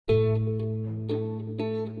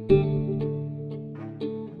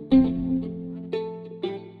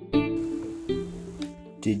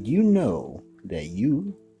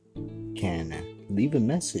leave a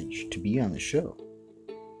message to be on the show.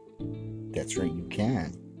 That's right, you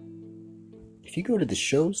can. If you go to the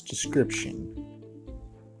show's description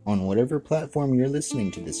on whatever platform you're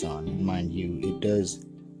listening to this on, and mind you, it does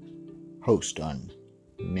host on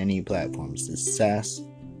many platforms. The SAS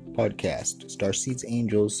podcast, Starseeds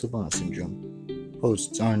Angels Savant Syndrome,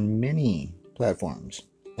 hosts on many platforms,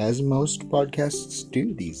 as most podcasts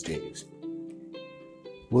do these days.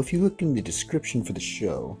 Well, if you look in the description for the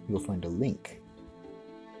show, you'll find a link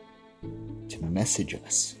to message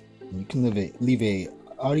us. And you can leave a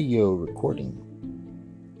audio recording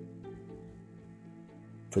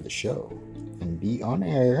for the show and be on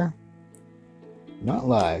air, not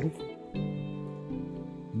live,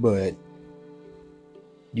 but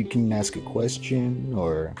you can ask a question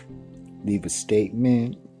or leave a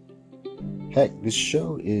statement. Heck, this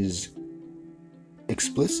show is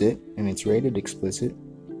explicit and it's rated explicit,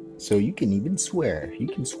 so you can even swear. You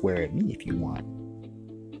can swear at me if you want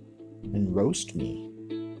and roast me,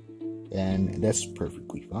 and that's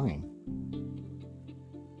perfectly fine.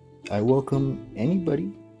 I welcome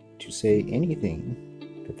anybody to say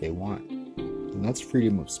anything that they want, and that's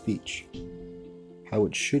freedom of speech, how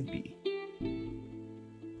it should be.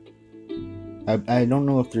 I don't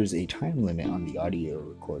know if there's a time limit on the audio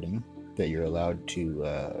recording that you're allowed to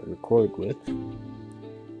record with,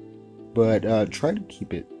 but try to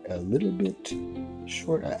keep it a little bit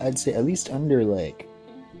short. I'd say at least under like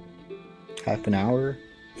half an hour,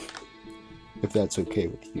 if that's okay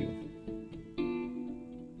with you.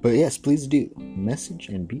 But yes, please do message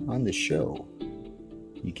and be on the show.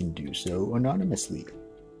 You can do so anonymously.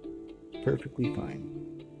 Perfectly fine.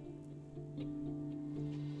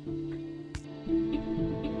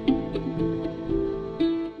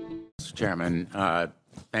 Mr. Chairman,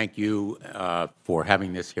 thank you for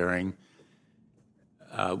having this hearing.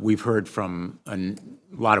 We've heard from a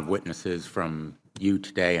lot of witnesses from you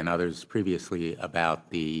today and others previously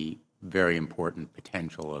about the very important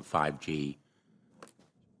potential of 5G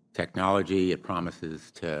technology. It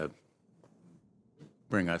promises to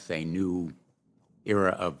bring us a new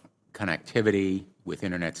era of connectivity with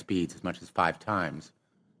internet speeds as much as 5 times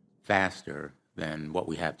faster than what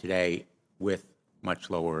we have today, with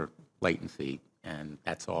much lower latency, and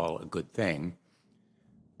that's all a good thing.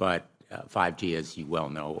 But 5G, as you well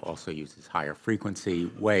know, also uses higher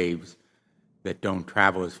frequency waves that don't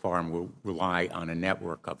travel as far and will rely on a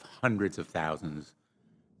network of hundreds of thousands,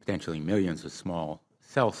 potentially millions of small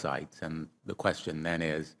cell sites. And the question then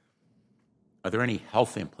is, are there any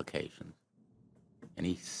health implications,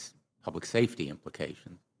 any public safety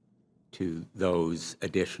implications to those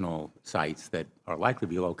additional sites that are likely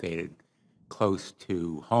to be located close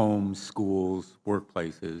to homes, schools,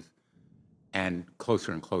 workplaces, and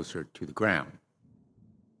closer to the ground?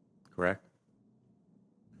 Correct?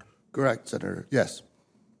 Correct, Senator. Yes.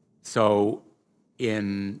 So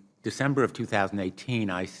in December of 2018,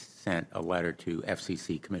 I sent a letter to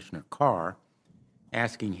FCC Commissioner Carr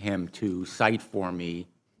asking him to cite for me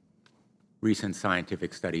recent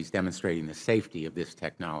scientific studies demonstrating the safety of this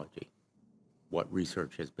technology. What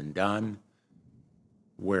research has been done,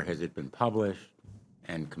 where has it been published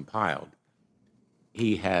and compiled?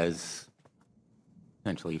 He has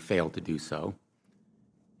essentially failed to do so,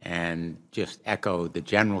 and just echoed the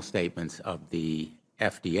general statements of the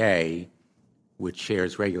FDA, which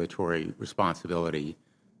shares regulatory responsibility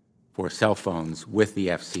for cell phones with the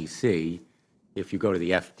FCC. If you go to the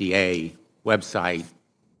FDA website,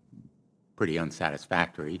 pretty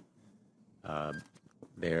unsatisfactory.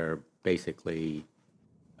 There basically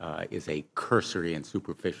is a cursory and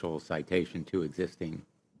superficial citation to existing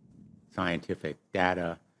scientific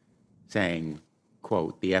data saying,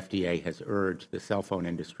 quote, the FDA has urged the cell phone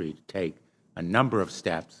industry to take a number of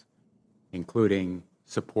steps, including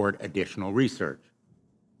support additional research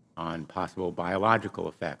on possible biological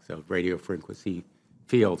effects of radio frequency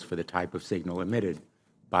fields for the type of signal emitted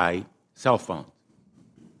by cell phones.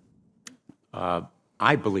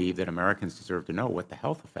 I believe that Americans deserve to know what the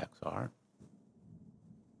health effects are,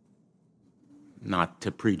 not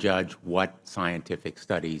to prejudge what scientific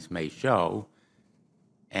studies may show,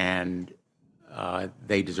 and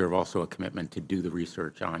they deserve also a commitment to do the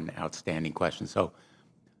research on outstanding questions. So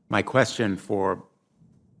my question for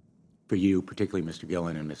you, particularly Mr.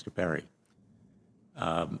 Gillen and Mr. Perry,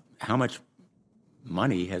 how much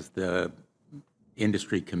money has the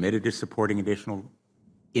industry committed to supporting additional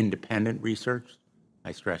independent research?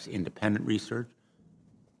 I stress independent research.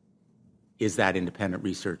 Is that independent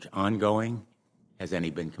research ongoing? Has any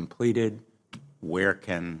been completed? Where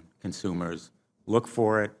can consumers look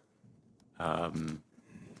for it?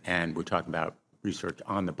 And we're talking about research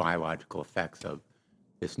on the biological effects of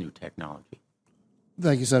this new technology.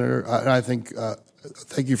 Thank you, Senator. I think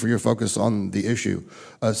thank you for your focus on the issue.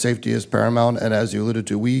 Safety is paramount, and as you alluded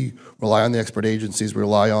to, we rely on the expert agencies. We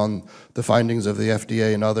rely on the findings of the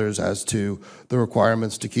FDA and others as to the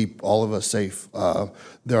requirements to keep all of us safe.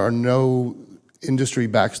 There are no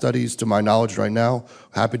industry-backed studies, to my knowledge, right now.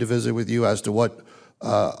 Happy to visit with you as to what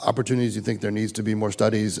opportunities you think there needs to be more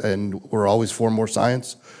studies, and we're always for more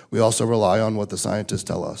science. We also rely on what the scientists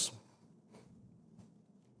tell us.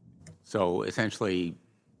 So essentially,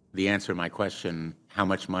 the answer to my question, how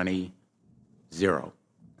much money? Zero.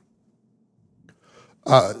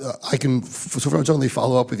 I can certainly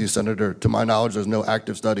follow up with you, Senator. To my knowledge, there's no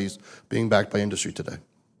active studies being backed by industry today.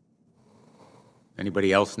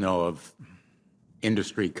 Anybody else know of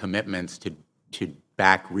industry commitments to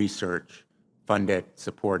back research, fund it,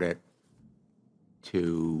 support it,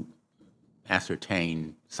 to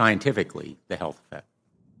ascertain scientifically the health effect?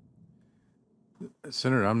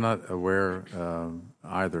 Senator, I'm not aware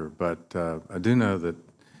either, but I do know that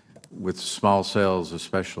with small cells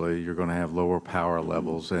especially, you're going to have lower power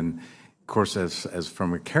levels. And, of course, as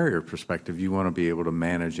from a carrier perspective, you want to be able to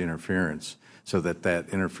manage interference so that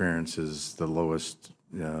interference is the lowest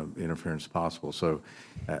interference possible. So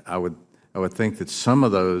I would think that some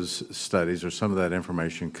of those studies or some of that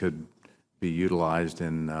information could be utilized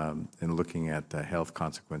in looking at the health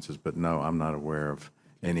consequences. But, no, I'm not aware of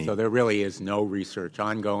any. So there really is no research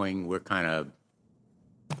ongoing. We're kind of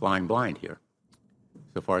flying blind here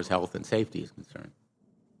so far as health and safety is concerned.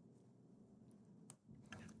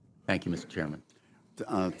 Thank you, Mr. Chairman.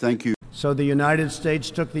 Thank you. So the United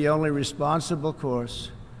States took the only responsible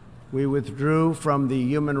course. We withdrew from the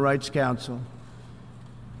Human Rights Council,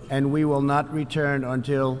 and we will not return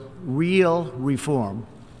until real reform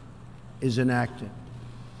is enacted.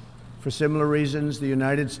 For similar reasons, the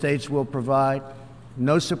United States will provide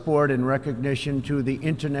no support and recognition to the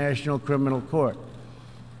International Criminal Court.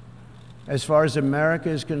 As far as America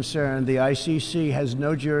is concerned, the ICC has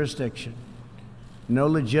no jurisdiction, no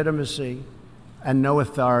legitimacy, and no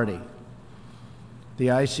authority. The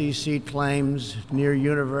ICC claims near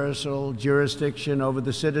universal jurisdiction over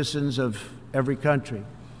the citizens of every country,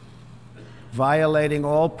 violating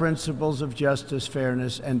all principles of justice,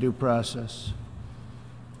 fairness, and due process.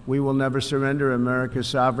 We will never surrender America's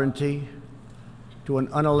sovereignty to an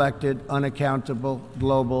unelected, unaccountable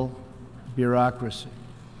global bureaucracy.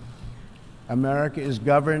 America is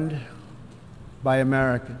governed by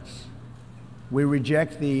Americans. We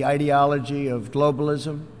reject the ideology of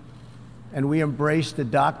globalism, and we embrace the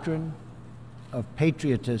doctrine of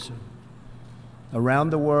patriotism.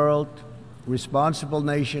 Around the world, responsible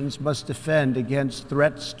nations must defend against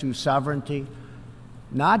threats to sovereignty,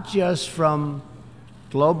 not just from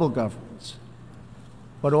global governments,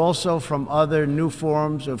 but also from other new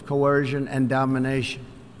forms of coercion and domination.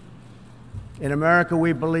 In America,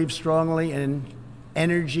 we believe strongly in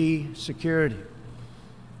energy security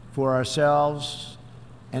for ourselves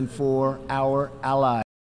and for our allies.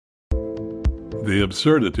 The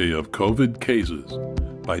Absurdity of COVID Cases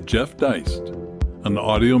by Jeff Deist, an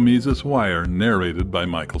audio Mises Wire narrated by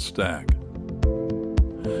Michael Stack.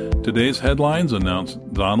 Today's headlines announce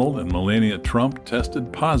Donald and Melania Trump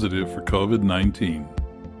tested positive for COVID-19.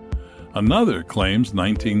 Another claims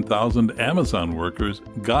 19,000 Amazon workers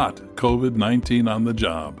got COVID-19 on the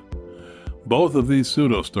job. Both of these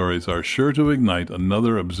pseudo-stories are sure to ignite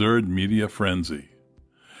another absurd media frenzy.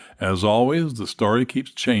 As always, the story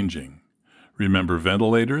keeps changing. Remember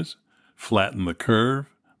ventilators, flatten the curve,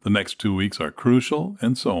 the next 2 weeks are crucial,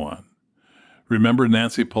 and so on. Remember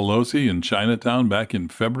Nancy Pelosi in Chinatown back in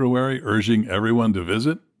February urging everyone to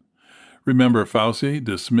visit? Remember Fauci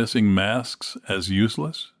dismissing masks as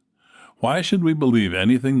useless? Why should we believe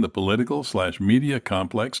anything the political/media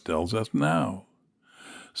complex tells us now?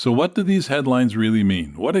 So what do these headlines really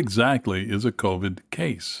mean? What exactly is a COVID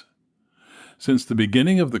case? Since the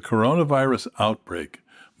beginning of the coronavirus outbreak,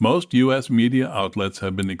 most U.S. media outlets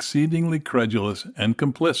have been exceedingly credulous and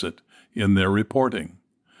complicit in their reporting.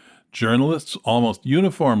 Journalists almost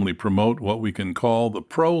uniformly promote what we can call the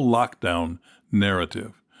pro-lockdown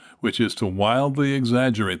narrative, which is to wildly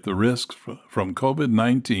exaggerate the risks from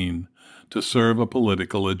COVID-19 to serve a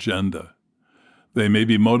political agenda. They may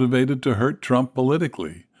be motivated to hurt Trump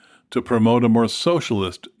politically, to promote a more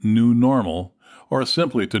socialist new normal, or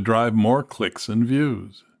simply to drive more clicks and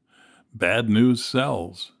views. Bad news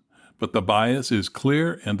sells, but the bias is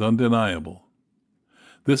clear and undeniable.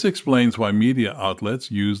 This explains why media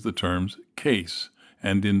outlets use the terms case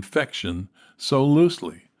and infection so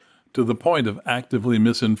loosely, to the point of actively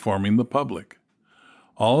misinforming the public.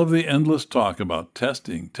 All of the endless talk about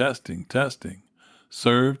testing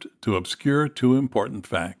served to obscure two important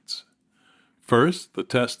facts. First, the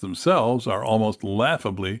tests themselves are almost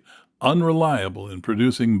laughably unreliable in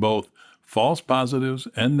producing both false positives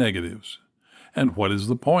and negatives. And what is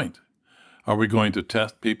the point? Are we going to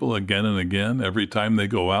test people again and again every time they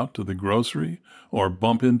go out to the grocery or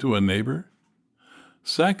bump into a neighbor?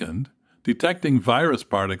 Second, detecting virus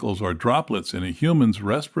particles or droplets in a human's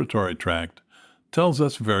respiratory tract tells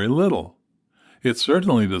us very little. It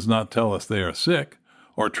certainly does not tell us they are sick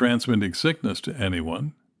or transmitting sickness to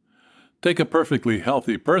anyone. Take a perfectly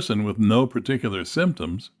healthy person with no particular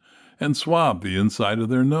symptoms and swab the inside of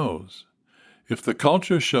their nose. If the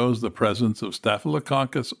culture shows the presence of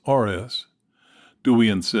Staphylococcus aureus, do we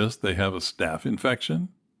insist they have a staph infection?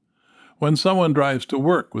 When someone drives to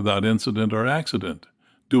work without incident or accident,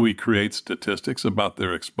 do we create statistics about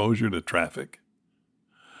their exposure to traffic?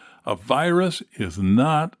 A virus is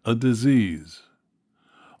not a disease.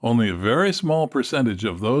 Only a very small percentage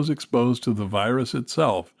of those exposed to the virus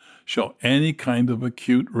itself show any kind of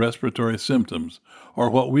acute respiratory symptoms, or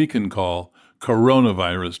what we can call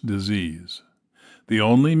coronavirus disease. The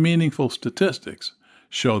only meaningful statistics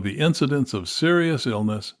show the incidence of serious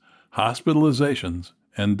illness, hospitalizations,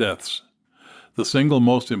 and deaths. The single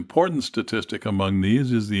most important statistic among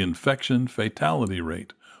these is the infection fatality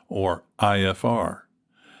rate, or IFR.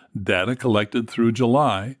 Data collected through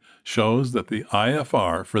July shows that the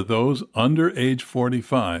IFR for those under age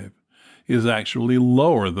 45 is actually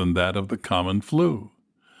lower than that of the common flu.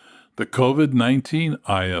 The COVID-19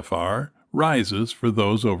 IFR rises for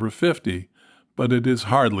those over 50, but it is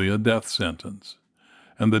hardly a death sentence.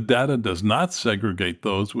 And the data does not segregate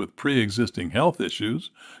those with pre-existing health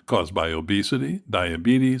issues caused by obesity,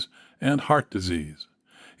 diabetes, and heart disease.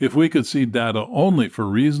 If we could see data only for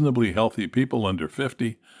reasonably healthy people under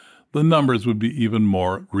 50, the numbers would be even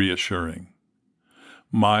more reassuring.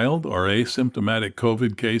 Mild or asymptomatic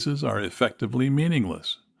COVID cases are effectively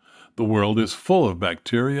meaningless. The world is full of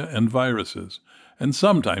bacteria and viruses, and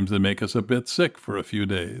sometimes they make us a bit sick for a few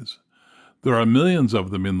days. There are millions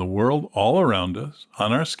of them in the world all around us,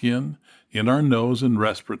 on our skin, in our nose and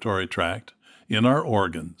respiratory tract, in our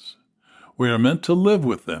organs. We are meant to live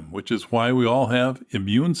with them, which is why we all have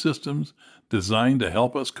immune systems designed to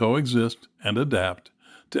help us coexist and adapt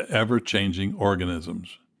to ever-changing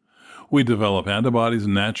organisms. We develop antibodies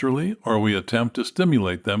naturally, or we attempt to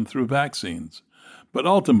stimulate them through vaccines. But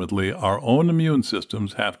ultimately, our own immune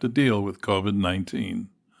systems have to deal with COVID-19.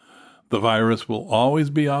 The virus will always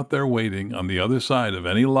be out there waiting on the other side of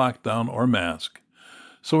any lockdown or mask,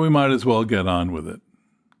 so we might as well get on with it.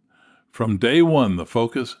 From day one, the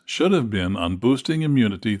focus should have been on boosting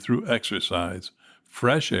immunity through exercise,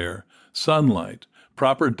 fresh air, sunlight,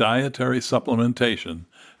 proper dietary supplementation,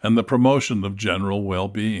 and the promotion of general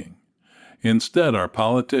well-being. Instead, our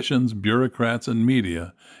politicians, bureaucrats, and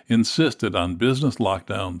media insisted on business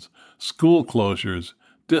lockdowns, school closures,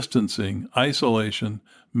 distancing, isolation,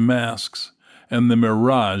 masks, and the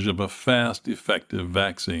mirage of a fast, effective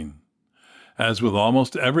vaccine. As with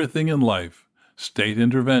almost everything in life, state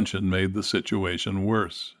intervention made the situation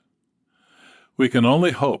worse. We can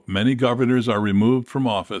only hope many governors are removed from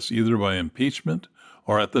office either by impeachment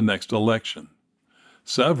or at the next election.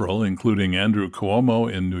 Several, including Andrew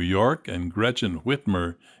Cuomo in New York and Gretchen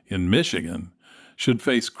Whitmer in Michigan, should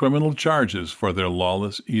face criminal charges for their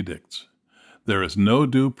lawless edicts. There is no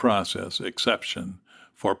due process exception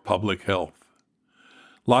for public health.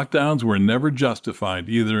 Lockdowns were never justified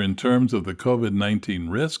either in terms of the COVID-19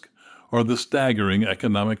 risk or the staggering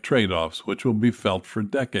economic trade-offs which will be felt for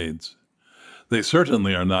decades. They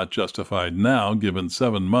certainly are not justified now, given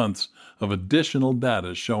 7 months of additional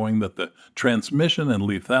data showing that the transmission and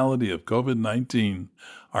lethality of COVID-19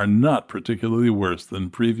 are not particularly worse than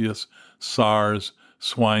previous SARS,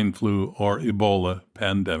 swine flu, or Ebola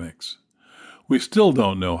pandemics. We still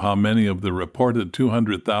don't know how many of the reported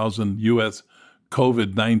 200,000 U.S.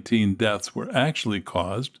 COVID-19 deaths were actually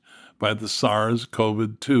caused by the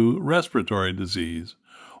SARS-CoV-2 respiratory disease,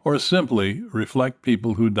 or simply reflect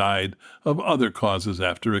people who died of other causes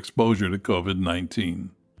after exposure to COVID-19.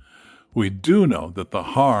 We do know that the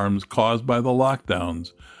harms caused by the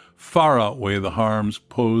lockdowns far outweigh the harms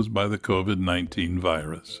posed by the COVID-19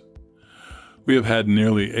 virus. We have had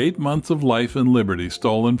nearly 8 months of life and liberty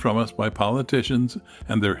stolen from us by politicians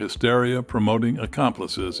and their hysteria-promoting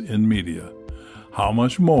accomplices in media. How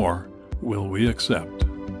much more will we accept?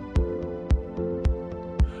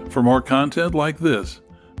 For more content like this,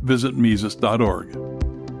 visit Mises.org.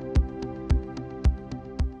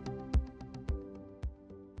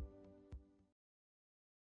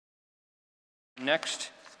 Next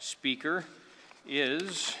speaker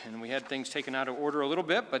is, and we had things taken out of order a little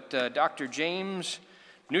bit, but Dr. James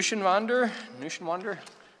Nuschenwander.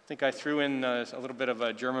 I think I threw in a little bit of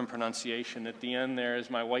a German pronunciation at the end there, as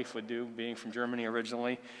my wife would do, being from Germany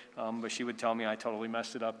originally, but she would tell me I totally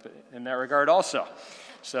messed it up in that regard also.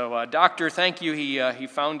 So, Doctor, thank you. He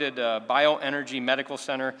founded Bioenergy Medical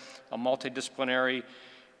Center, a multidisciplinary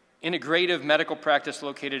integrative medical practice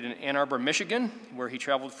located in Ann Arbor, Michigan, where he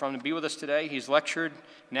traveled from to be with us today. He's lectured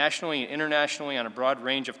nationally and internationally on a broad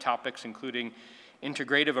range of topics, including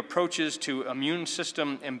integrative approaches to immune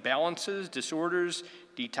system imbalances, disorders,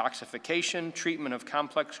 detoxification, treatment of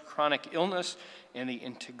complex chronic illness, and the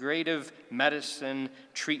integrative medicine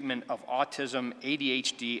treatment of autism,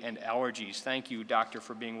 ADHD, and allergies. Thank you, Doctor,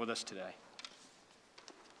 for being with us today.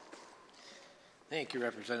 Thank you,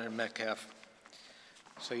 Representative Metcalf.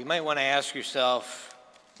 So you might want to ask yourself,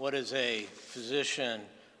 what is a physician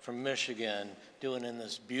from Michigan doing in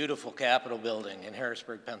this beautiful Capitol building in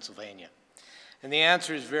Harrisburg, Pennsylvania? And the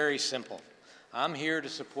answer is very simple. I'm here to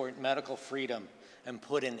support medical freedom and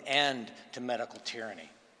put an end to medical tyranny.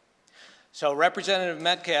 So Representative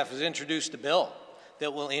Metcalf has introduced a bill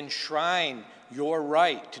that will enshrine your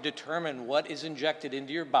right to determine what is injected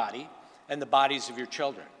into your body and the bodies of your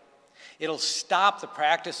children. It'll stop the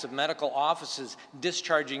practice of medical offices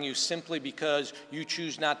discharging you simply because you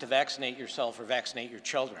choose not to vaccinate yourself or vaccinate your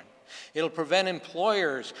children. It'll prevent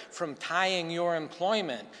employers from tying your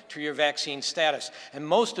employment to your vaccine status. And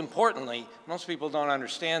most importantly, most people don't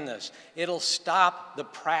understand this, it'll stop the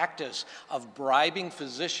practice of bribing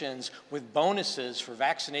physicians with bonuses for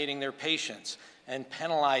vaccinating their patients and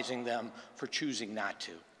penalizing them for choosing not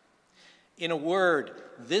to. In a word,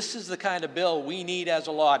 this is the kind of bill we need as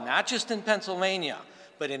a law, not just in Pennsylvania,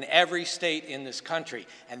 but in every state in this country.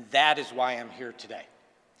 And that is why I'm here today.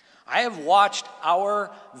 I have watched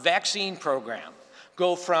our vaccine program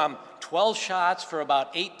go from 12 shots for about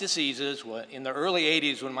 8 diseases in the early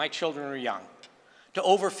 80s when my children were young, to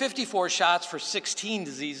over 54 shots for 16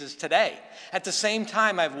 diseases today. At the same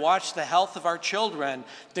time, I've watched the health of our children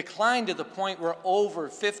decline to the point where over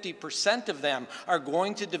 50% of them are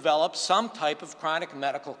going to develop some type of chronic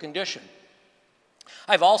medical condition.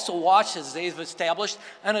 I've also watched as they've established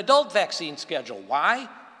an adult vaccine schedule. Why?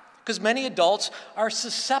 Because many adults are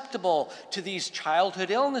susceptible to these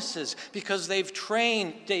childhood illnesses because they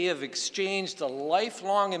have exchanged the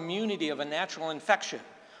lifelong immunity of a natural infection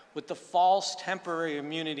with the false temporary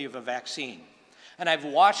immunity of a vaccine. And I've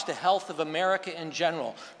watched the health of America in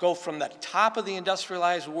general go from the top of the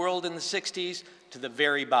industrialized world in the 60s to the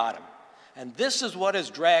very bottom. And this is what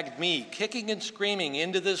has dragged me kicking and screaming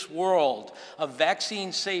into this world of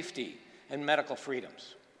vaccine safety and medical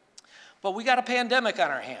freedoms. But we got a pandemic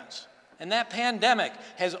on our hands. And that pandemic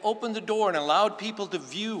has opened the door and allowed people to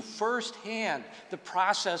view firsthand the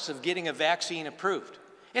process of getting a vaccine approved.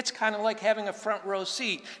 It's kind of like having a front row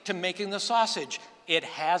seat to making the sausage. It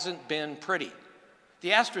hasn't been pretty.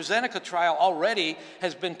 The AstraZeneca trial already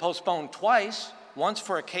has been postponed twice, once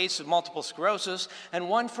for a case of multiple sclerosis and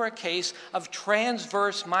one for a case of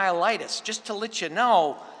transverse myelitis. Just to let you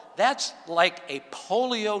know, that's like a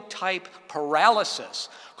polio-type paralysis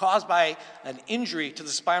caused by an injury to the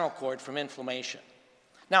spinal cord from inflammation.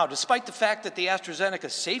 Now, despite the fact that the AstraZeneca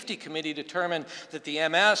Safety Committee determined that the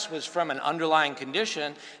MS was from an underlying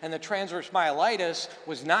condition and the transverse myelitis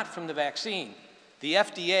was not from the vaccine, the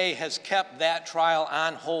FDA has kept that trial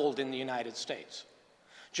on hold in the United States.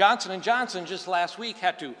 Johnson & Johnson just last week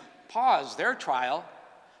had to pause their trial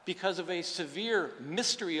because of a severe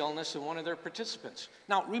mystery illness in one of their participants.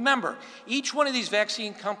 Now, remember, each one of these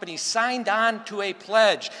vaccine companies signed on to a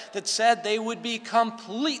pledge that said they would be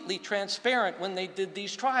completely transparent when they did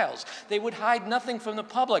these trials. They would hide nothing from the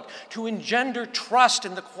public to engender trust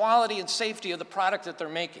in the quality and safety of the product that they're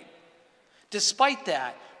making. Despite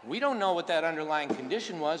that, we don't know what that underlying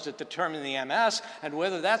condition was that determined the MS and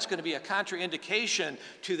whether that's going to be a contraindication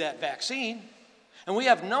to that vaccine. And we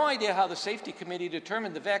have no idea how the safety committee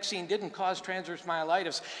determined the vaccine didn't cause transverse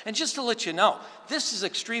myelitis. And just to let you know, this is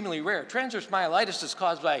extremely rare. Transverse myelitis is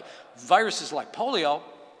caused by viruses like polio,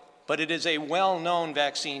 but it is a well-known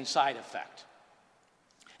vaccine side effect.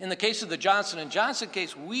 In the case of the Johnson & Johnson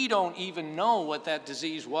case, we don't even know what that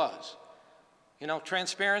disease was. You know,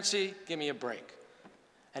 transparency, give me a break.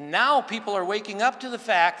 And now people are waking up to the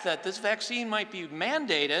fact that this vaccine might be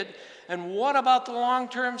mandated, and what about the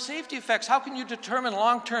long-term safety effects? How can you determine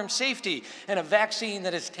long-term safety in a vaccine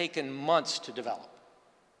that has taken months to develop?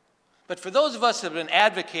 But for those of us that have been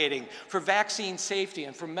advocating for vaccine safety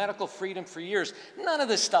and for medical freedom for years, none of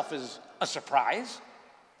this stuff is a surprise.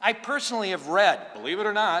 I personally have read, believe it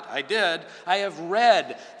or not, I have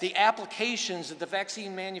read the applications that the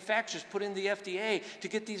vaccine manufacturers put in the FDA to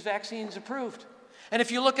get these vaccines approved. And if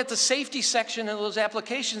you look at the safety section of those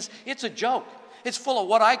applications, it's a joke. It's full of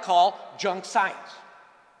what I call junk science.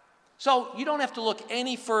 So you don't have to look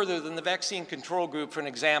any further than the vaccine control group for an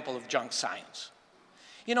example of junk science.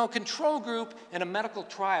 You know, a control group in a medical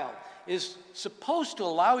trial is supposed to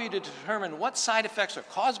allow you to determine what side effects are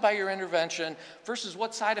caused by your intervention versus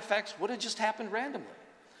what side effects would have just happened randomly.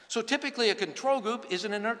 So typically a control group is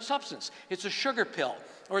an inert substance. It's a sugar pill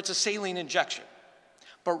or it's a saline injection.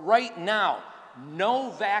 But right now,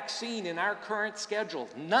 no vaccine in our current schedule,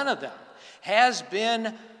 none of them, has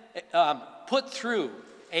been put through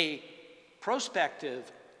a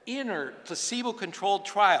prospective, inert, placebo-controlled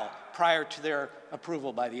trial prior to their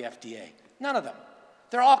approval by the FDA. None of them.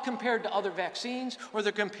 They're all compared to other vaccines or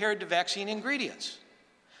they're compared to vaccine ingredients.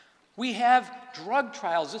 We have drug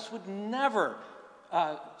trials. This would never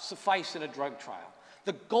suffice in a drug trial.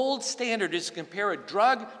 The gold standard is to compare a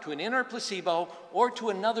drug to an inert placebo or to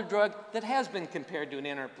another drug that has been compared to an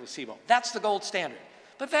inert placebo. That's the gold standard.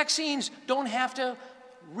 But vaccines don't have to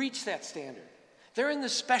reach that standard. They're in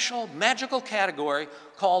this special magical category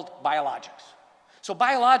called biologics. So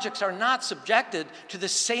biologics are not subjected to the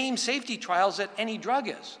same safety trials that any drug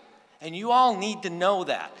is. And you all need to know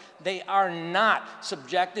that. They are not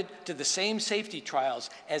subjected to the same safety trials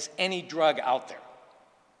as any drug out there.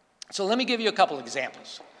 So let me give you a couple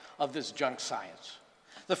examples of this junk science.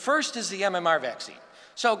 The first is the MMR vaccine.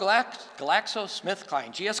 So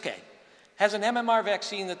GlaxoSmithKline, GSK, has an MMR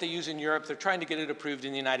vaccine that they use in Europe. They're trying to get it approved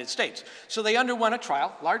in the United States. So they underwent a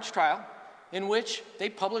trial, large trial, in which they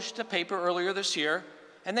published a paper earlier this year,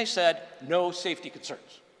 and they said, no safety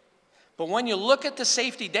concerns. But when you look at the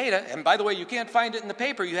safety data, and by the way, you can't find it in the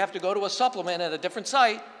paper, you have to go to a supplement at a different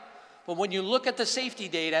site, but when you look at the safety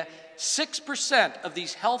data, 6% of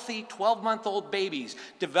these healthy 12-month-old babies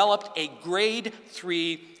developed a grade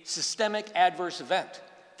 3 systemic adverse event.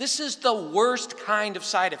 This is the worst kind of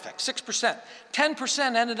side effect, 6%.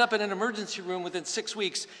 10% ended up in an emergency room within 6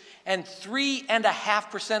 weeks, and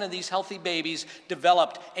 3.5% of these healthy babies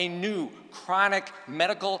developed a new chronic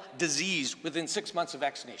medical disease within 6 months of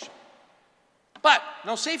vaccination. But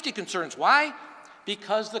no safety concerns. Why?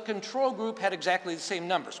 Because the control group had exactly the same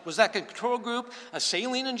numbers. Was that control group a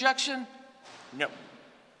saline injection? No.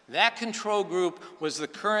 That control group was the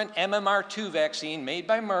current MMR2 vaccine made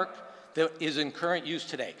by Merck that is in current use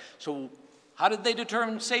today. So how did they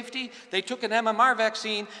determine safety? They took an MMR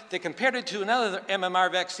vaccine, they compared it to another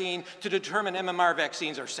MMR vaccine to determine MMR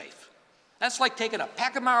vaccines are safe. That's like taking a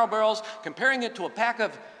pack of Marlboros, comparing it to a pack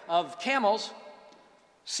of Camels,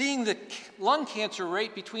 seeing the lung cancer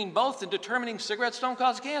rate between both and determining cigarettes don't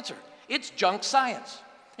cause cancer. It's junk science.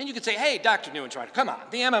 And you could say, hey, Dr. Neuenschreiber, come on.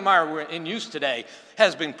 The MMR we're in use today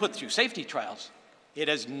has been put through safety trials. It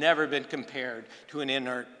has never been compared to an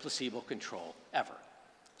inert placebo control ever.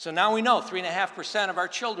 So now we know 3.5% of our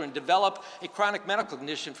children develop a chronic medical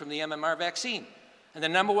condition from the MMR vaccine. And the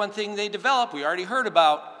number one thing they develop, we already heard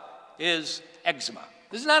about, is eczema.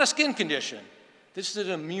 This is not a skin condition. This is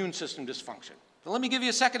an immune system dysfunction. But let me give you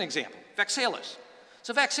a second example, Vaxelis.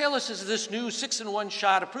 So Vaxelis is this new 6-in-1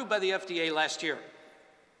 shot approved by the FDA last year.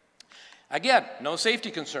 Again, no safety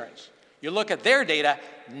concerns. You look at their data,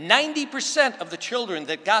 90% of the children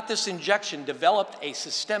that got this injection developed a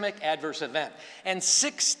systemic adverse event. And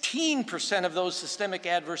 16% of those systemic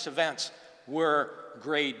adverse events were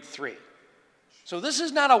grade 3. So this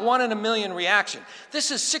is not a 1 in a million reaction. This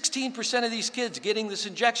is 16% of these kids getting this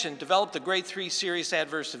injection developed a grade 3 serious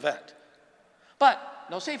adverse event. But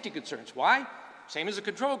no safety concerns. Why? Same as the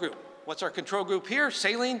control group. What's our control group here?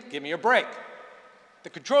 Saline, give me a break. The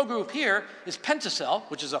control group here is Pentacel,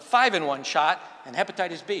 which is a 5-in-1 shot, and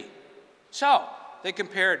hepatitis B. So they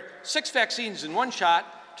compared 6 vaccines in 1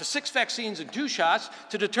 shot to 6 vaccines in 2 shots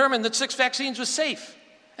to determine that 6 vaccines was safe.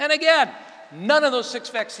 And again, none of those 6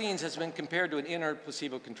 vaccines has been compared to an inert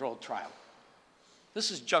placebo-controlled trial. This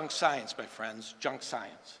is junk science, my friends, junk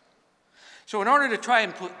science. So in order to try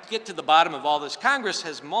and get to the bottom of all this, Congress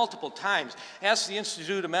has multiple times asked the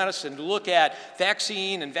Institute of Medicine to look at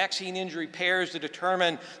vaccine and vaccine injury pairs to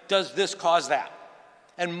determine, does this cause that?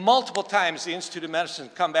 And multiple times the Institute of Medicine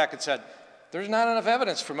has come back and said, there's not enough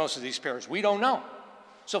evidence for most of these pairs. We don't know.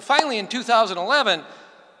 So finally in 2011,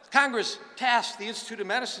 Congress tasked the Institute of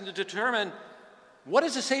Medicine to determine what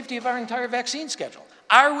is the safety of our entire vaccine schedule?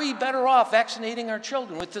 Are we better off vaccinating our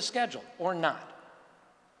children with this schedule or not?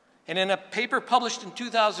 And in a paper published in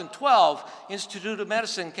 2012, Institute of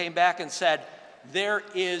Medicine came back and said, there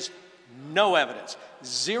is no evidence,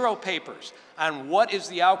 0 papers on what is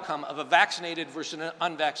the outcome of a vaccinated versus an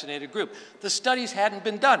unvaccinated group. The studies hadn't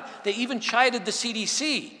been done. They even chided the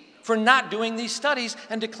CDC for not doing these studies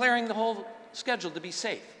and declaring the whole schedule to be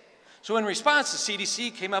safe. So in response, the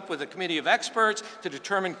CDC came up with a committee of experts to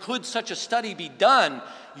determine could such a study be done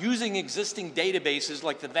using existing databases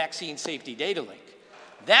like the Vaccine Safety Data Link.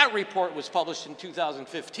 That report was published in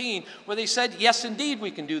 2015 where they said, yes, indeed,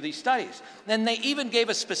 we can do these studies. Then they even gave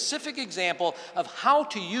a specific example of how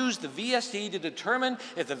to use the VSD to determine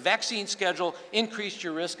if the vaccine schedule increased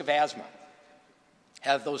your risk of asthma.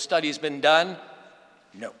 Have those studies been done?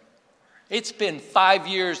 No. It's been 5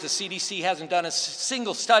 years. The CDC hasn't done a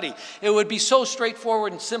single study. It would be so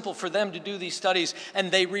straightforward and simple for them to do these studies,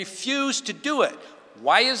 and they refuse to do it.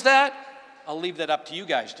 Why is that? I'll leave that up to you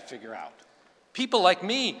guys to figure out. People like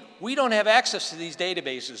me, we don't have access to these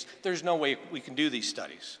databases. There's no way we can do these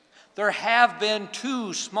studies. There have been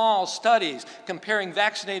 2 small studies comparing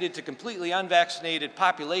vaccinated to completely unvaccinated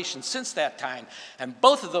populations since that time, and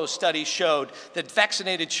both of those studies showed that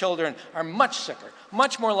vaccinated children are much sicker,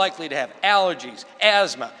 much more likely to have allergies,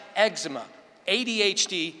 asthma, eczema,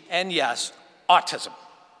 ADHD, and yes, autism.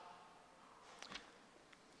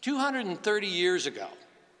 230 years ago,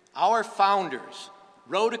 our founders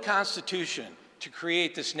wrote a constitution to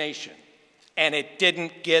create this nation, and it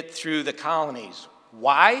didn't get through the colonies.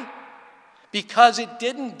 Why? Because it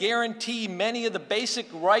didn't guarantee many of the basic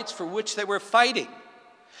rights for which they were fighting.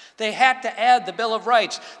 They had to add the Bill of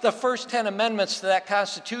Rights, the first 10 amendments to that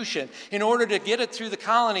Constitution, in order to get it through the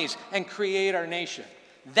colonies and create our nation.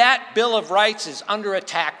 That Bill of Rights is under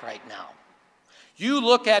attack right now. You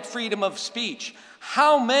look at freedom of speech.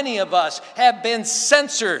 How many of us have been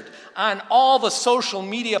censored on all the social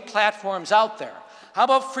media platforms out there? How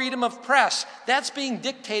about freedom of press? That's being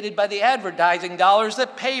dictated by the advertising dollars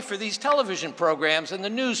that pay for these television programs and the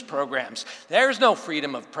news programs. There's no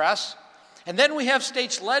freedom of press. And then we have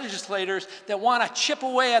state legislators that want to chip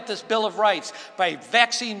away at this Bill of Rights by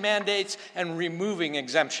vaccine mandates and removing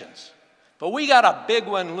exemptions. But we got a big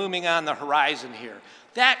one looming on the horizon here.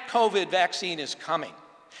 That COVID vaccine is coming.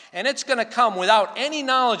 And it's going to come without any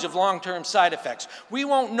knowledge of long-term side effects. We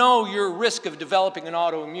won't know your risk of developing an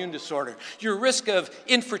autoimmune disorder, your risk of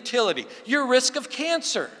infertility, your risk of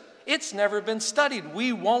cancer. It's never been studied.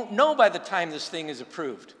 We won't know by the time this thing is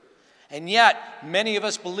approved. And yet, many of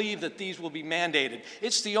us believe that these will be mandated.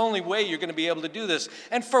 It's the only way you're going to be able to do this.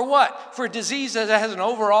 And for what? For a disease that has an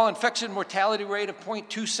overall infection mortality rate of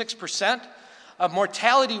 0.26%? A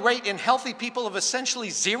mortality rate in healthy people of essentially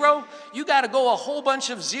 0, you got to go a whole bunch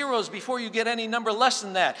of zeros before you get any number less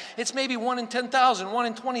than that. It's maybe 1 in 10,000, 1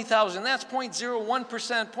 in 20,000. That's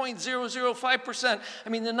 0.01%, 0.005%. I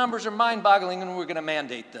mean, the numbers are mind-boggling, and we're going to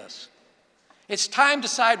mandate this. It's time to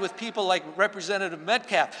side with people like Representative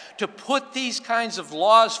Metcalf to put these kinds of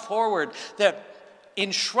laws forward that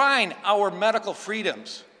enshrine our medical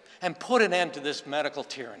freedoms and put an end to this medical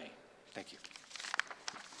tyranny. Thank you.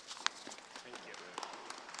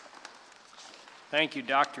 Thank you,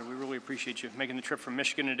 Doctor. We really appreciate you making the trip from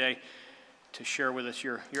Michigan today to share with us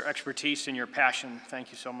your expertise and your passion.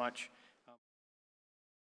 Thank you so much.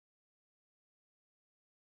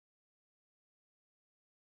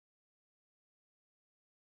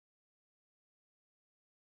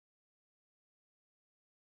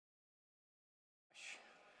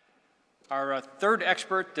 Our third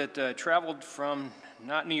expert that traveled from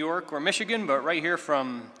not New York or Michigan, but right here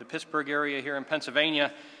from the Pittsburgh area here in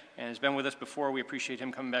Pennsylvania, and has been with us before. We appreciate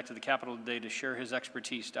him coming back to the Capitol today to share his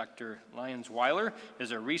expertise. Dr. Lyons Weiler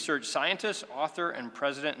is a research scientist, author, and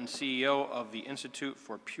president and CEO of the Institute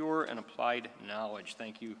for Pure and Applied Knowledge.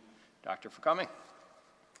 Thank you, Doctor, for coming.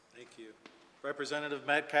 Thank you. Representative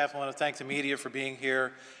Metcalf, I want to thank the media for being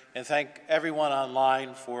here and thank everyone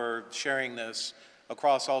online for sharing this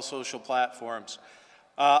across all social platforms.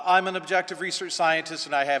 I'm an objective research scientist,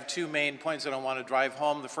 and I have 2 main points that I want to drive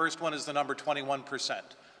home. The first one is the number 21%.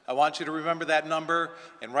 I want you to remember that number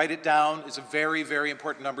and write it down. It's a very, very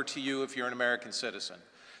important number to you if you're an American citizen.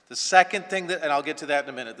 The second thing that, and I'll get to that in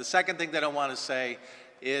a minute, the second thing that I want to say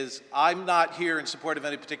is I'm not here in support of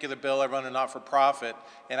any particular bill. I run a not-for-profit,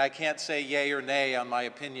 and I can't say yay or nay on my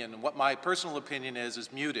opinion. And what my personal opinion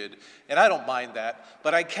is muted, and I don't mind that.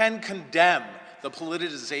 But I can condemn the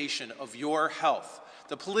politicization of your health,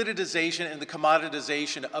 the politicization and the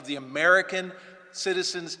commoditization of the American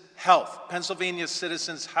citizens' health. Pennsylvania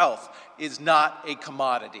citizens' health is not a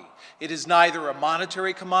commodity. It is neither a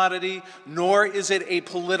monetary commodity, nor is it a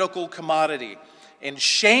political commodity. And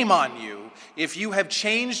shame on you if you have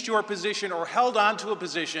changed your position or held on to a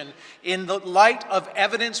position in the light of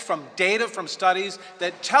evidence from data, from studies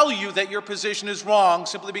that tell you that your position is wrong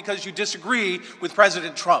simply because you disagree with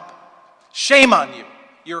President Trump. Shame on you.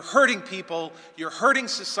 You're hurting people, you're hurting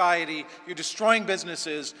society, you're destroying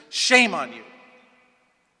businesses. Shame on you.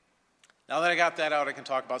 Now that I got that out, I can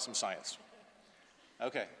talk about some science.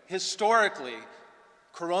 Okay. Historically,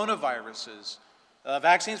 coronaviruses,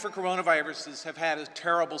 vaccines for coronaviruses have had a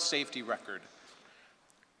terrible safety record.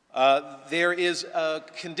 There is a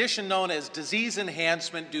condition known as disease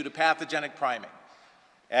enhancement due to pathogenic priming.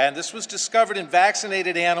 And this was discovered in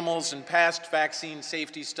vaccinated animals in past vaccine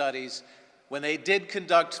safety studies when they did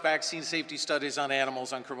conduct vaccine safety studies on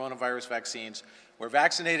animals on coronavirus vaccines, where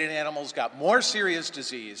vaccinated animals got more serious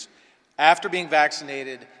disease after being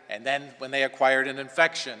vaccinated, and then when they acquired an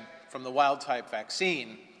infection from the wild-type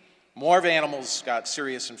vaccine, more of animals got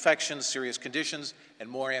serious infections, serious conditions, and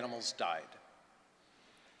more animals died.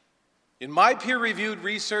 In my peer-reviewed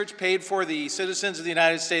research paid for the citizens of the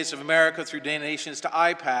United States of America through donations to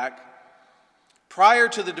IPAC, prior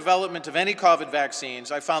to the development of any COVID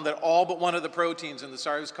vaccines, I found that all but one of the proteins in the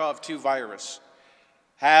SARS-CoV-2 virus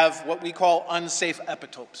have what we call unsafe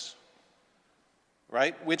epitopes,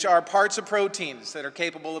 right? Which are parts of proteins that are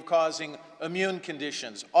capable of causing immune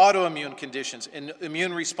conditions, autoimmune conditions, and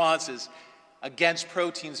immune responses against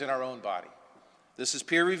proteins in our own body. This is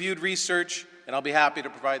peer-reviewed research, and I'll be happy to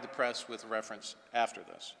provide the press with a reference after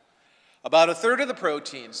this. About a third of the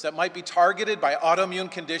proteins that might be targeted by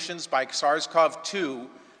autoimmune conditions by SARS-CoV-2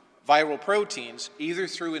 viral proteins, either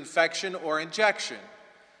through infection or injection,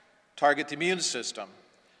 target the immune system.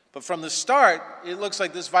 But from the start, it looks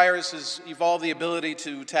like this virus has evolved the ability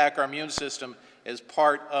to attack our immune system as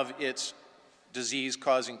part of its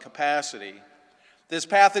disease-causing capacity. This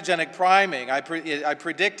pathogenic priming, I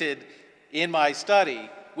predicted in my study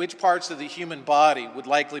which parts of the human body would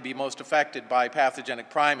likely be most affected by pathogenic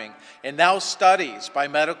priming. And now studies by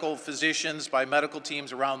medical physicians, by medical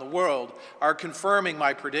teams around the world are confirming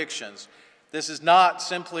my predictions. This is not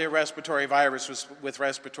simply a respiratory virus with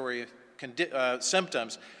respiratory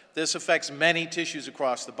symptoms. This affects many tissues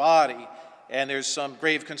across the body, and there's some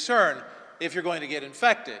grave concern if you're going to get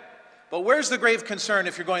infected. But where's the grave concern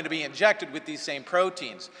if you're going to be injected with these same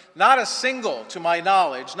proteins? Not a single, to my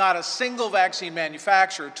knowledge, not a single vaccine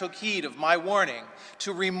manufacturer took heed of my warning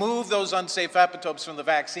to remove those unsafe epitopes from the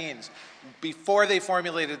vaccines before they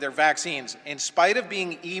formulated their vaccines, in spite of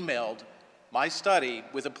being emailed my study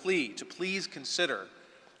with a plea to please consider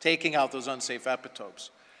taking out those unsafe epitopes.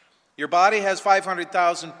 Your body has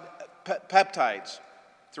 500,000 peptides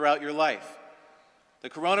throughout your life. The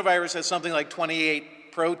coronavirus has something like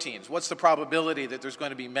 28 proteins. What's the probability that there's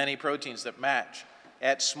going to be many proteins that match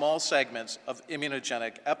at small segments of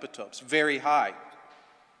immunogenic epitopes? Very high.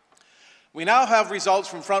 We now have results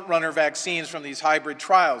from front-runner vaccines from these hybrid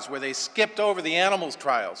trials where they skipped over the animals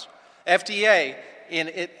trials. FDA, in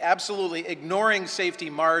it absolutely ignoring safety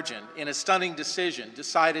margin, in a stunning decision,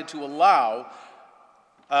 decided to allow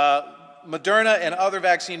Moderna and other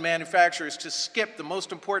vaccine manufacturers to skip the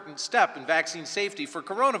most important step in vaccine safety for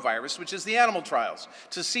coronavirus, which is the animal trials,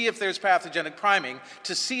 to see if there's pathogenic priming,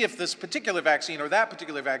 to see if this particular vaccine or that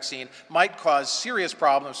particular vaccine might cause serious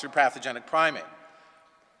problems through pathogenic priming.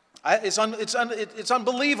 It's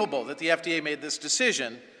unbelievable that the FDA made this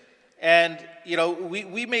decision, and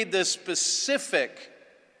we made this specific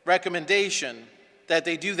recommendation that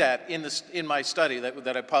they do that in my study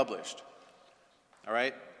that I published. All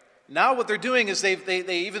right. Now what they're doing is they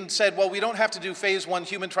even said, well, we don't have to do phase 1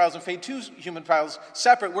 human trials and phase 2 human trials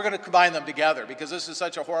separate. We're going to combine them together because this is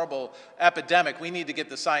such a horrible epidemic. We need to get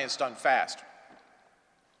the science done fast.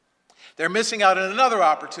 They're missing out on another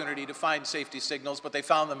opportunity to find safety signals, but they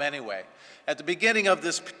found them anyway. At the beginning of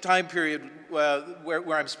this time period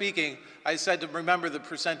where I'm speaking, I said to remember the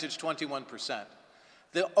percentage 21%.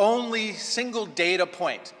 The only single data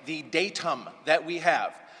point, the datum that we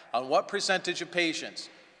have on what percentage of patients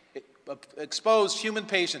human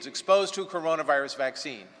patients exposed to a coronavirus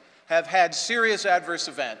vaccine have had serious adverse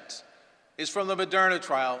events is from the Moderna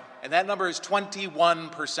trial, and that number is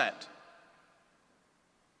 21%.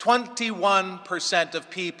 21% of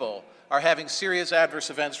people are having serious adverse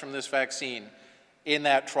events from this vaccine in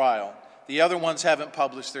that trial. The other ones haven't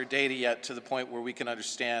published their data yet to the point where we can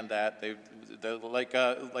understand that. Like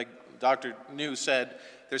Dr. New said,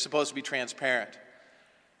 they're supposed to be transparent.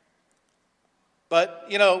 But,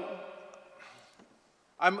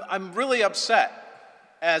 I'm really upset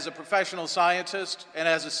as a professional scientist and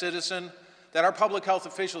as a citizen that our public health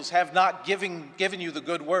officials have not given you the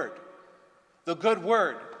good word. The good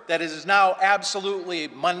word that it is now absolutely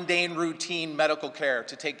mundane, routine medical care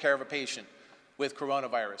to take care of a patient with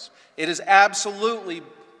coronavirus. It is absolutely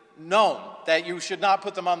known that you should not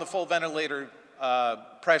put them on the full ventilator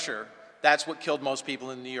pressure. That's what killed most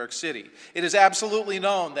people in New York City. It is absolutely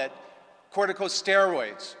known that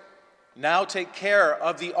corticosteroids now take care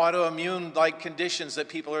of the autoimmune-like conditions that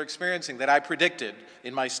people are experiencing that I predicted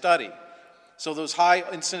in my study. So those high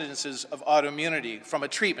incidences of autoimmunity from a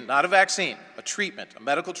treatment, not a vaccine, a treatment, a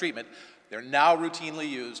medical treatment, they're now routinely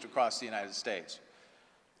used across the United States.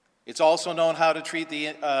 It's also known how to treat the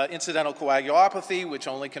incidental coagulopathy, which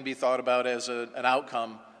only can be thought about as an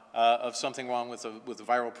outcome of something wrong with the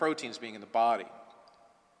viral proteins being in the body.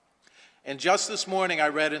 And just this morning I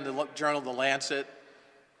read in the journal The Lancet,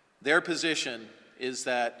 their position is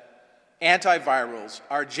that antivirals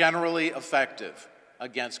are generally effective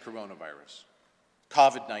against coronavirus,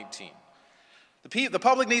 COVID-19. The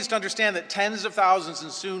public needs to understand that tens of thousands and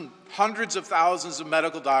soon hundreds of thousands of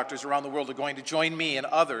medical doctors around the world are going to join me and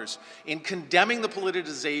others in condemning the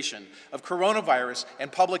politicization of coronavirus and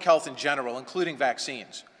public health in general, including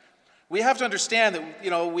vaccines. We have to understand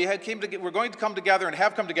that we're going to come together and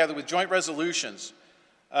have come together with joint resolutions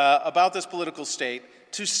about this political state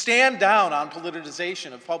to stand down on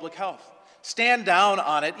politicization of public health. Stand down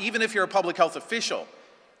on it, even if you're a public health official.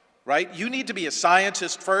 Right? You need to be a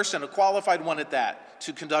scientist first and a qualified one at that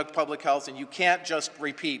to conduct public health, and you can't just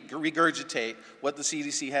regurgitate what the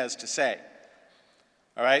CDC has to say.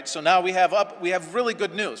 All right? So now we have really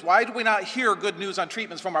good news. Why do we not hear good news on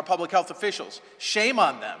treatments from our public health officials? Shame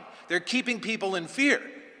on them. They're keeping people in fear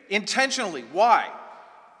intentionally. Why?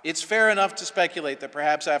 It's fair enough to speculate that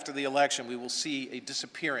perhaps after the election we will see a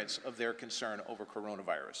disappearance of their concern over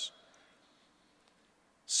coronavirus.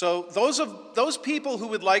 So those people who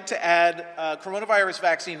would like to add coronavirus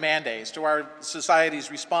vaccine mandates to our society's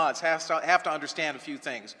response have to understand a few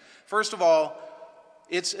things. First of all,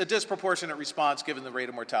 it's a disproportionate response given the rate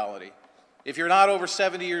of mortality. If you're not over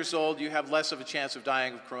 70 years old, you have less of a chance of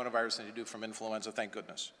dying of coronavirus than you do from influenza, thank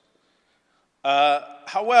goodness.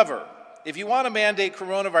 However, if you want to mandate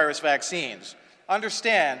coronavirus vaccines,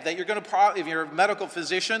 understand that if you're a medical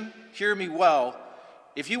physician, hear me well,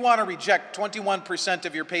 if you want to reject 21%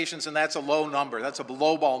 of your patients, and that's a low number, that's a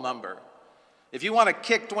lowball number. If you want to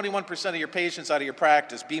kick 21% of your patients out of your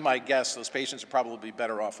practice, be my guest, those patients are probably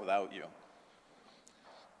better off without you.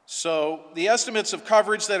 So the estimates of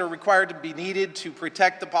coverage that are required to be needed to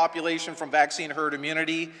protect the population from vaccine herd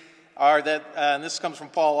immunity are that, and this comes from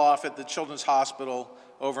Paul Off at the Children's Hospital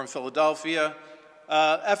over in Philadelphia,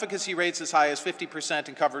 efficacy rates as high as 50%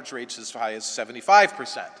 and coverage rates as high as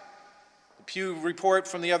 75%. The Pew report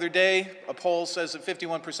from the other day, a poll says that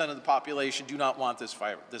 51% of the population do not want this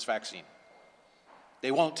vaccine. They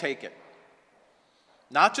won't take it.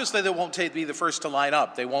 Not just that they won't be the first to line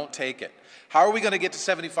up, they won't take it. How are we going to get to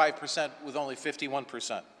 75% with only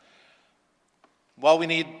 51%? Well, we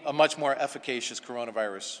need a much more efficacious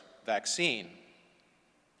coronavirus vaccine.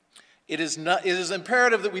 It is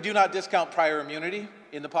imperative that we do not discount prior immunity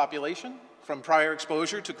in the population from prior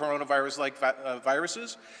exposure to coronavirus-like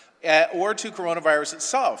viruses or to coronavirus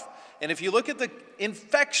itself. And if you look at the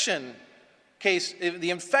infection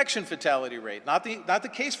fatality rate, not the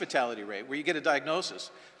case fatality rate, where you get a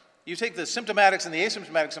diagnosis, you take the symptomatics and the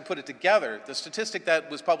asymptomatics and put it together, the statistic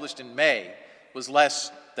that was published in May was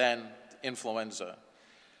less than influenza.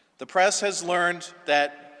 The press has learned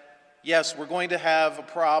that, yes, we're going to have a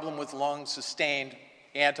problem with long-sustained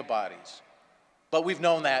antibodies, but we've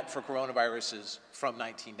known that for coronaviruses from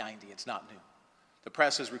 1990. It's not new. The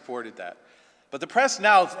press has reported that. But the press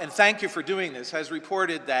now, and thank you for doing this, has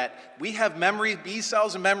reported that we have memory B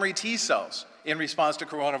cells and memory T cells in response to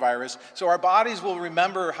coronavirus, so our bodies will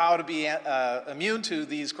remember how to be immune to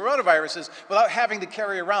these coronaviruses without having to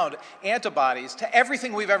carry around antibodies to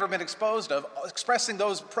everything we've ever been exposed of, expressing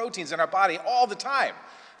those proteins in our body all the time.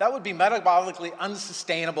 That would be metabolically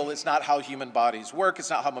unsustainable. It's not how human bodies work.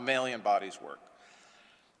 It's not how mammalian bodies work.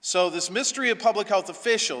 So this mystery of public health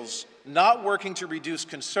officials not working to reduce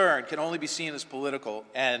concern can only be seen as political,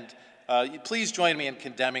 and please join me in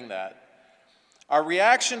condemning that. Our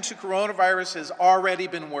reaction to coronavirus has already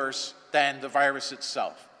been worse than the virus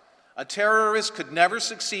itself. A terrorist could never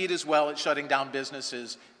succeed as well at shutting down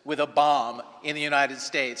businesses with a bomb in the United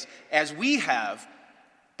States as we have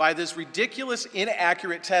by this ridiculous,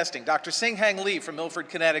 inaccurate testing. Dr. Singhang Lee from Milford,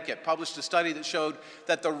 Connecticut, published a study that showed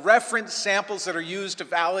that the reference samples that are used to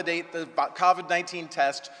validate the COVID-19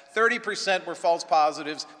 test, 30% were false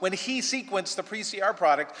positives. When he sequenced the PCR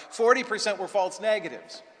product, 40% were false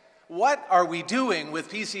negatives. What are we doing with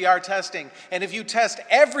PCR testing? And if you test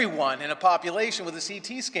everyone in a population with a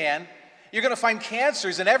CT scan, you're going to find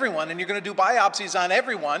cancers in everyone, and you're going to do biopsies on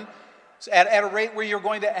everyone at a rate where you're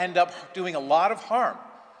going to end up doing a lot of harm.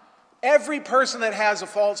 Every person that has a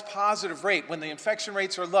false positive rate, when the infection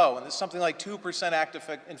rates are low, and there's something like 2% active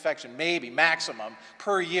infection, maybe maximum,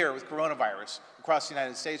 per year with coronavirus across the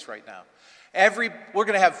United States right now. We're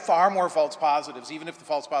going to have far more false positives, even if the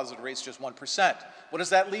false positive rate is just 1%. What does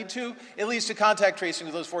that lead to? It leads to contact tracing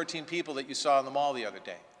of those 14 people that you saw in the mall the other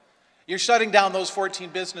day. You're shutting down those 14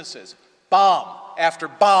 businesses. Bomb after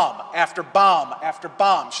bomb after bomb after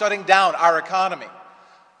bomb, shutting down our economy.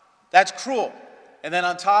 That's cruel. And then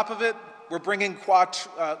on top of it, we're bringing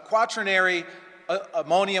quaternary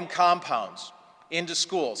ammonium compounds into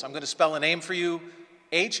schools. I'm going to spell a name for you.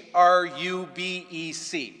 H-R-U-B-E-C,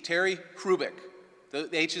 Terry Hrubeck. The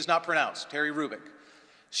H is not pronounced, Terry Hrubeck.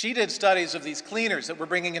 She did studies of these cleaners that we're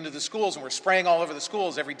bringing into the schools and we're spraying all over the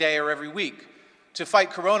schools every day or every week to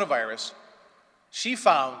fight coronavirus. She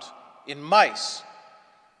found in mice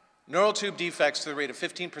neural tube defects to the rate of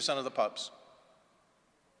 15% of the pups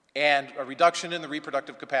and a reduction in the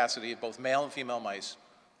reproductive capacity of both male and female mice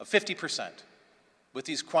of 50% with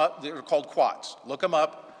these, they're called quats. Look them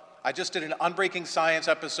up. I just did an Unbreaking Science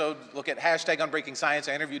episode. Look at hashtag Unbreaking Science.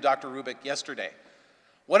 I interviewed Dr. Hrubeck yesterday.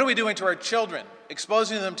 What are we doing to our children?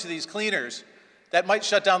 Exposing them to these cleaners that might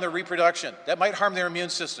shut down their reproduction, that might harm their immune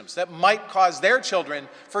systems, that might cause their children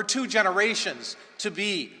for 2 generations to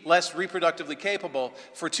be less reproductively capable,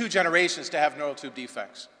 for 2 generations to have neural tube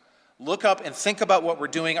defects. Look up and think about what we're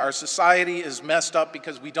doing. Our society is messed up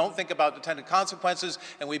because we don't think about attendant consequences,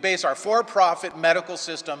 and we base our for-profit medical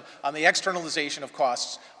system on the externalization of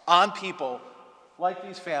costs on people like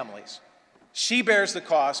these families. She bears the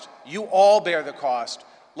cost. You all bear the cost.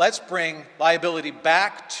 Let's bring liability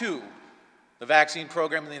back to the vaccine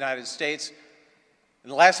program in the United States.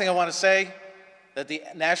 And the last thing I want to say, that the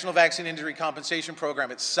National Vaccine Injury Compensation Program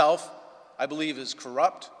itself, I believe, is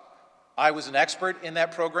corrupt. I was an expert in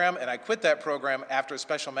that program, and I quit that program after a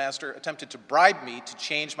special master attempted to bribe me to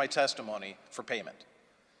change my testimony for payment.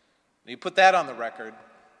 And you put that on the record.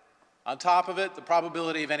 On top of it, the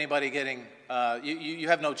probability of anybody getting, you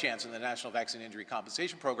have no chance in the National Vaccine Injury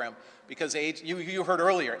Compensation Program because you heard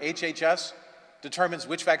earlier, HHS determines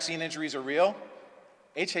which vaccine injuries are real.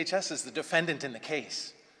 HHS is the defendant in the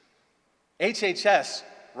case. HHS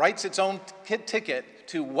writes its own ticket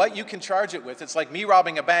to what you can charge it with. It's like me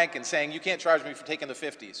robbing a bank and saying, you can't charge me for taking the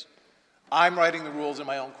 50s. I'm writing the rules in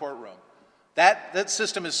my own courtroom. That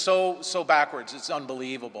system is so backwards, it's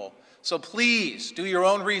unbelievable. So please, do your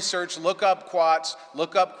own research, look up quats,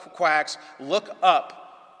 look up quacks, look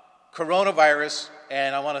up coronavirus,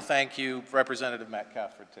 and I want to thank you, Representative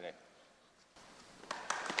Metcalf, for today.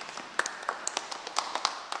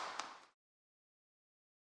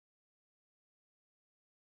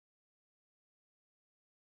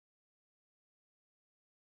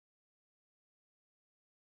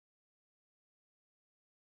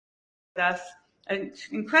 Us, an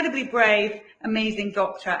incredibly brave, amazing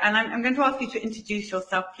doctor. And I'm going to ask you to introduce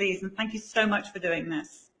yourself, please. And thank you so much for doing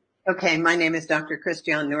this. Okay, my name is Dr.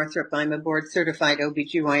 Christiane Northrup. I'm a board-certified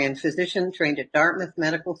OBGYN physician trained at Dartmouth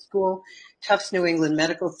Medical School, Tufts New England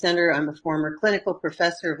Medical Center. I'm a former clinical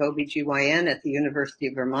professor of OBGYN at the University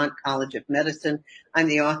of Vermont College of Medicine. I'm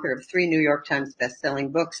the author of 3 New York Times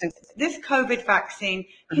best-selling books. This COVID vaccine,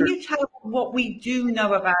 can you tell what we do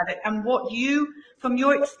know about it and what you, from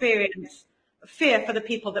your experience, fear for the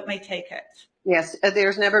people that may take it? Yes,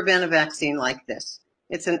 there's never been a vaccine like this.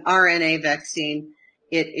 It's an RNA vaccine.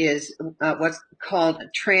 It is what's called a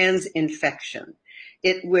transinfection.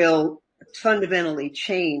 It will fundamentally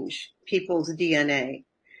change people's DNA.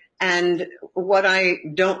 And what I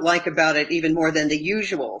don't like about it, even more than the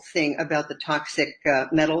usual thing about the toxic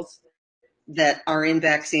metals that are in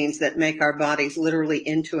vaccines that make our bodies literally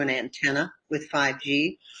into an antenna with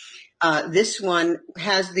 5G, this one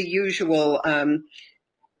has the usual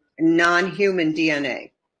non-human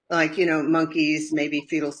DNA. Like, monkeys, maybe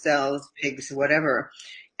fetal cells, pigs, whatever.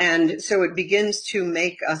 And so it begins to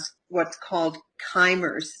make us what's called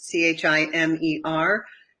chimers, C-H-I-M-E-R,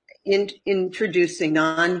 introducing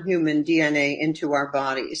non-human DNA into our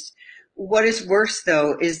bodies. What is worse,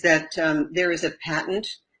 though, is that there is a patent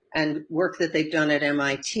and work that they've done at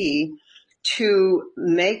MIT to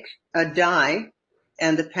make a dye,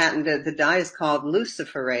 and the dye is called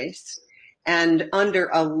luciferase. And under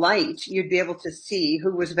a light, you'd be able to see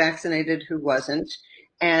who was vaccinated, who wasn't.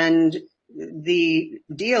 And the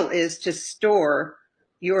deal is to store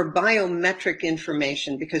your biometric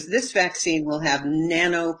information, because this vaccine will have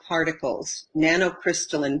nanoparticles,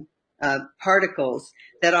 nanocrystalline particles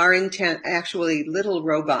that are actually little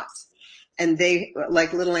robots, and they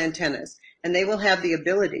like little antennas. And they will have the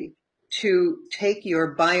ability to take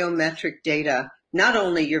your biometric data, not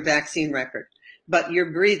only your vaccine record, but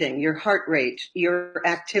your breathing, your heart rate, your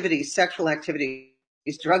activities, sexual activities,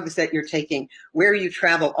 drugs that you're taking, where you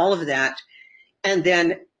travel, all of that, and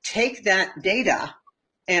then take that data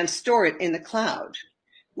and store it in the cloud.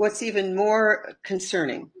 What's even more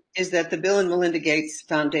concerning is that the Bill and Melinda Gates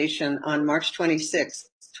Foundation on March 26,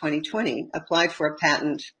 2020, applied for a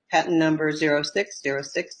patent number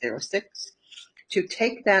 060606, to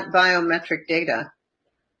take that biometric data,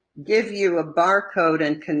 give you a barcode,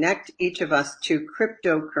 and connect each of us to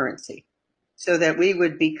cryptocurrency so that we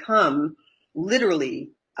would become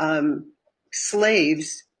literally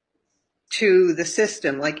slaves to the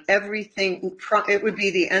system. Like everything, it would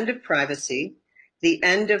be the end of privacy, the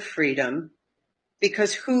end of freedom,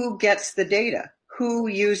 because who gets the data? Who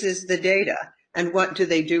uses the data? And what do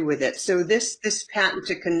they do with it? So this patent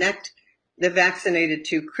to connect the vaccinated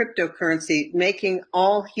to cryptocurrency, making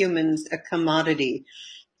all humans a commodity,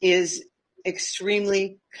 is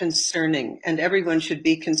extremely concerning. And everyone should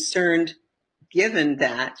be concerned, given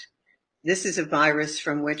that this is a virus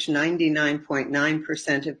from which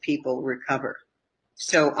 99.9% of people recover.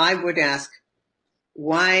 So I would ask,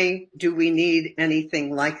 why do we need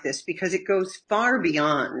anything like this? Because it goes far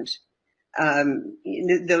beyond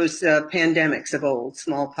those pandemics of old,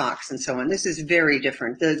 smallpox and so on. This is very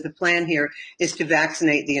different. The plan here is to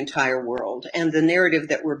vaccinate the entire world. And the narrative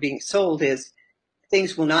that we're being sold is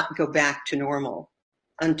things will not go back to normal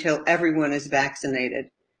until everyone is vaccinated.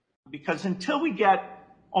 Because until we get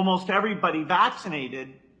almost everybody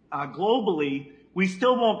vaccinated globally, we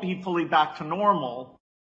still won't be fully back to normal.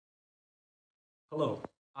 Hello,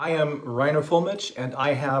 I am Rainer Fulmich, and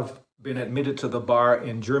I have been admitted to the bar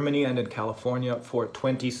in Germany and in California for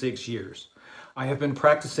 26 years. I have been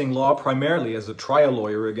practicing law primarily as a trial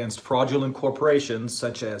lawyer against fraudulent corporations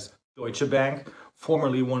such as Deutsche Bank,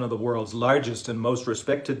 formerly one of the world's largest and most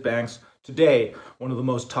respected banks, today one of the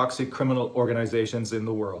most toxic criminal organizations in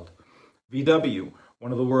the world. VW,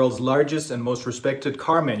 one of the world's largest and most respected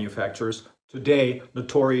car manufacturers, today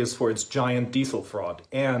notorious for its giant diesel fraud,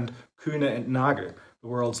 and Kühne & Nagel, the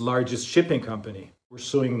world's largest shipping company. We're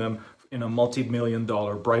suing them in a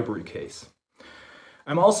multi-million-dollar bribery case.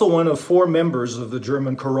 I'm also one of 4 members of the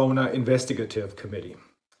German Corona Investigative Committee.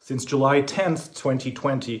 Since July 10th,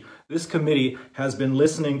 2020, this committee has been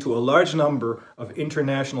listening to a large number of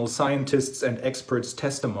international scientists and experts'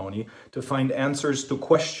 testimony to find answers to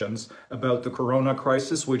questions about the corona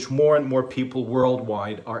crisis, which more and more people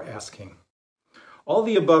worldwide are asking. All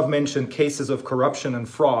the above-mentioned cases of corruption and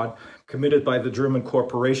fraud committed by the German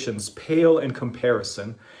corporations pale in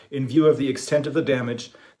comparison in view of the extent of the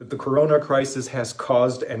damage that the corona crisis has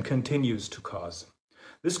caused and continues to cause.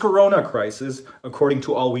 This corona crisis, according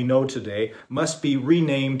to all we know today, must be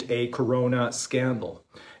renamed a corona scandal,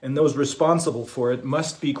 and those responsible for it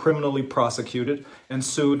must be criminally prosecuted and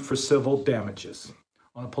sued for civil damages.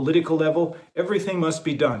 On a political level, everything must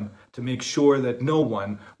be done to make sure that no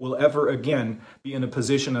one will ever again be in a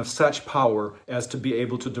position of such power as to be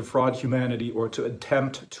able to defraud humanity or to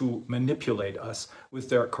attempt to manipulate us with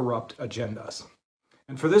their corrupt agendas.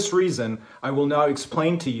 And for this reason, I will now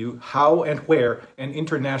explain to you how and where an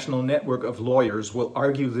international network of lawyers will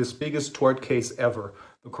argue this biggest tort case ever,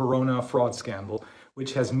 the corona fraud scandal,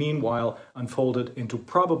 which has meanwhile unfolded into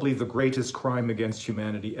probably the greatest crime against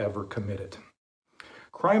humanity ever committed.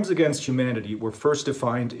 Crimes against humanity were first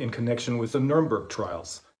defined in connection with the Nuremberg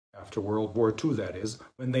trials, after World War II that is,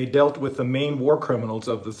 when they dealt with the main war criminals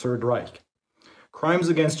of the Third Reich. Crimes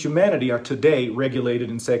against humanity are today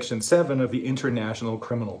regulated in Section 7 of the International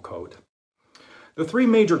Criminal Code. The 3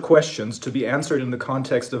 major questions to be answered in the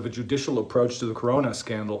context of a judicial approach to the corona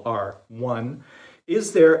scandal are: 1.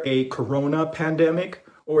 Is there a corona pandemic,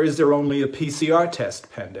 or is there only a PCR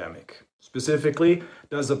test pandemic? Specifically,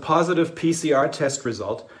 does a positive PCR test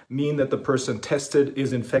result mean that the person tested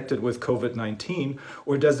is infected with COVID-19,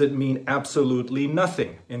 or does it mean absolutely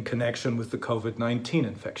nothing in connection with the COVID-19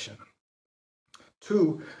 infection?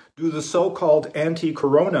 2, do the so-called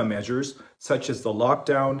anti-corona measures, such as the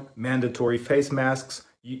lockdown, mandatory face masks,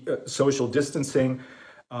 social distancing,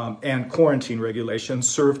 and quarantine regulations,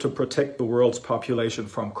 serve to protect the world's population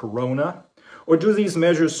from corona? Or do these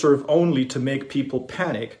measures serve only to make people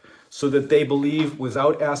panic so that they believe,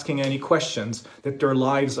 without asking any questions, that their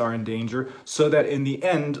lives are in danger, so that in the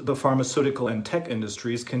end, the pharmaceutical and tech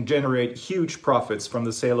industries can generate huge profits from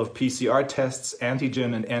the sale of PCR tests,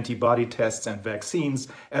 antigen and antibody tests, and vaccines,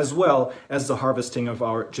 as well as the harvesting of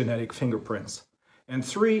our genetic fingerprints? And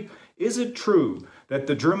 3, is it true that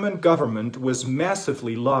the German government was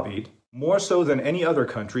massively lobbied, more so than any other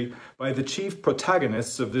country, by the chief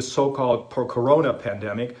protagonists of this so-called corona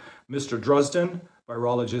pandemic, Mr. Drosten,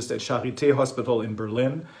 virologist at Charité Hospital in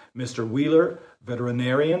Berlin, Mr. Wheeler,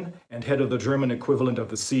 veterinarian and head of the German equivalent of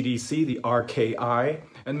the CDC, the RKI,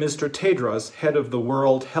 and Mr. Tedros, head of the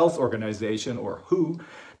World Health Organization, or WHO,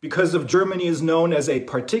 because of Germany is known as a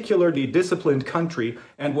particularly disciplined country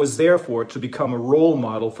and was therefore to become a role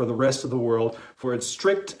model for the rest of the world for its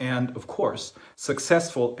strict and, of course,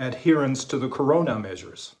 successful adherence to the corona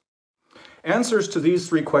measures. Answers to these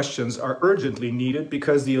three questions are urgently needed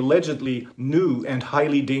because the allegedly new and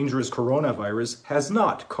highly dangerous coronavirus has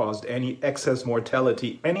not caused any excess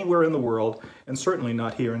mortality anywhere in the world, and certainly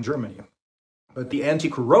not here in Germany. But the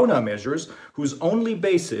anti-corona measures, whose only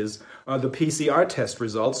basis are the PCR test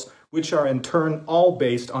results, which are in turn all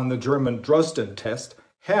based on the German Drosten test,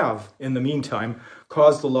 have, in the meantime,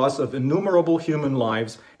 caused the loss of innumerable human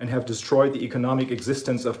lives and have destroyed the economic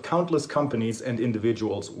existence of countless companies and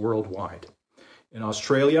individuals worldwide. In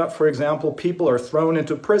Australia, for example, people are thrown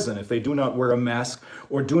into prison if they do not wear a mask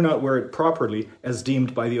or do not wear it properly as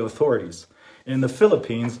deemed by the authorities. In the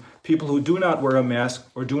Philippines, people who do not wear a mask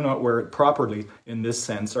or do not wear it properly in this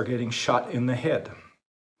sense are getting shot in the head.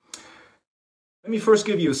 Let me first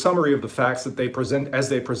give you a summary of the facts that they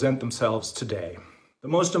present themselves today. The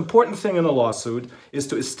most important thing in a lawsuit is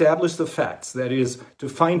to establish the facts, that is, to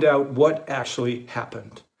find out what actually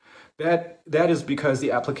happened. That is because the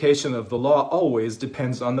application of the law always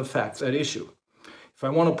depends on the facts at issue. If I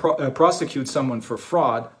want to prosecute someone for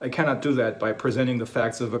fraud, I cannot do that by presenting the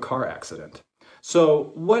facts of a car accident.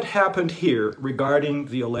 So what happened here regarding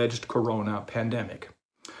the alleged corona pandemic?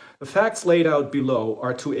 The facts laid out below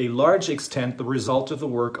are to a large extent the result of the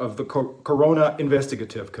work of the Corona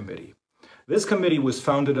Investigative Committee. This committee was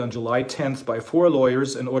founded on July 10th by 4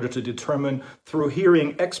 lawyers in order to determine, through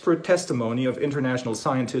hearing expert testimony of international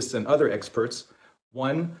scientists and other experts,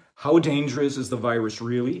 1, how dangerous is the virus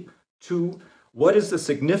really? 2, what is the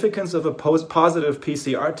significance of a positive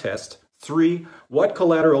PCR test? 3, what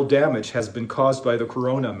collateral damage has been caused by the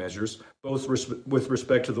corona measures, both with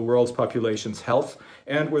respect to the world's population's health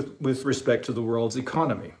and with respect to the world's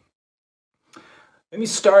economy? Let me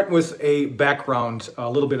start with a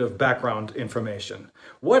little bit of background information.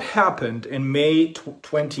 What happened in May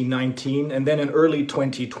 2019 and then in early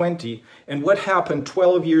 2020, and what happened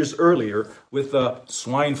 12 years earlier with the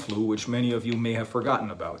swine flu, which many of you may have forgotten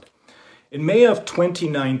about? In May of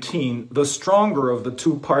 2019, the stronger of the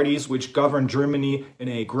two parties which govern Germany in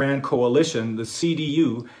a grand coalition, the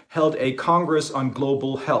CDU, held a Congress on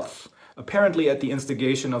Global Health, apparently at the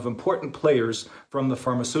instigation of important players from the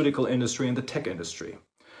pharmaceutical industry and the tech industry.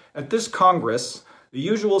 At this Congress, the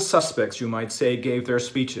usual suspects, you might say, gave their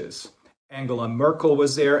speeches. Angela Merkel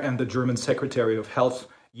was there and the German Secretary of Health,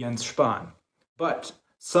 Jens Spahn. But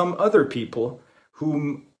some other people,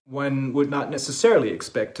 whom one would not necessarily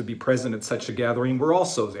expect to be present at such a gathering, were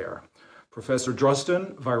also there. Professor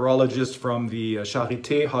Drosten, virologist from the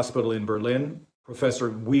Charité Hospital in Berlin, Professor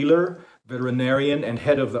Wheeler, veterinarian and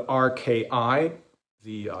head of the RKI,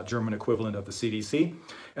 the German equivalent of the CDC,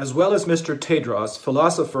 as well as Mr. Tedros,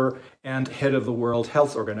 philosopher and head of the World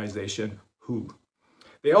Health Organization, WHO.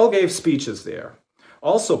 They all gave speeches there.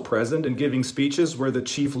 Also present and giving speeches were the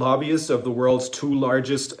chief lobbyists of the world's 2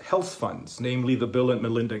 largest health funds, namely the Bill and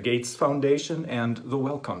Melinda Gates Foundation and the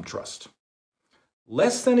Wellcome Trust.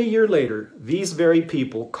 Less than a year later, these very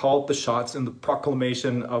people called the shots in the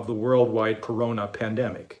proclamation of the worldwide corona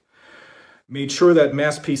pandemic, made sure that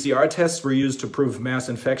mass PCR tests were used to prove mass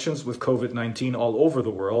infections with COVID-19 all over the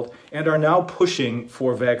world, and are now pushing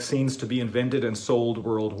for vaccines to be invented and sold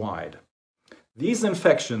worldwide. These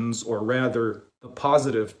infections, or rather the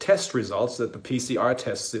positive test results that the PCR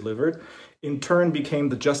tests delivered, in turn became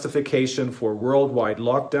the justification for worldwide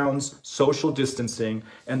lockdowns, social distancing,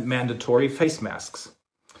 and mandatory face masks.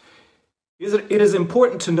 It is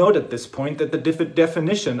important to note at this point that the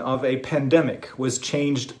definition of a pandemic was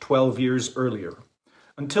changed 12 years earlier.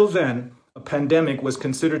 Until then, a pandemic was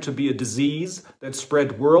considered to be a disease that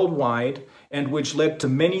spread worldwide and which led to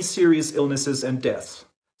many serious illnesses and deaths.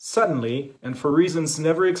 Suddenly, and for reasons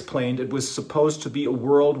never explained, it was supposed to be a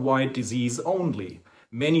worldwide disease only.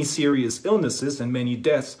 Many serious illnesses and many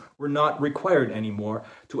deaths were not required anymore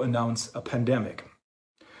to announce a pandemic.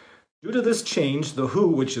 Due to this change, the WHO,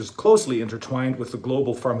 which is closely intertwined with the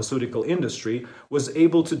global pharmaceutical industry, was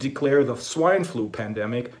able to declare the swine flu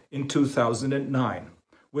pandemic in 2009,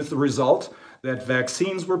 with the result that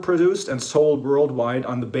vaccines were produced and sold worldwide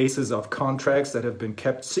on the basis of contracts that have been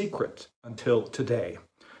kept secret until today.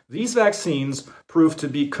 These vaccines proved to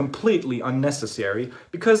be completely unnecessary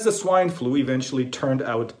because the swine flu eventually turned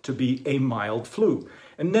out to be a mild flu,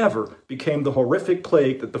 and never became the horrific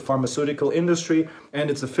plague that the pharmaceutical industry and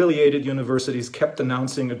its affiliated universities kept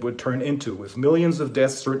announcing it would turn into, with millions of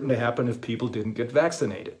deaths certain to happen if people didn't get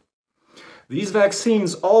vaccinated. These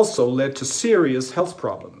vaccines also led to serious health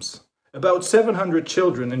problems. About 700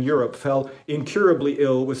 children in Europe fell incurably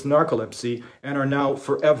ill with narcolepsy and are now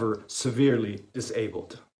forever severely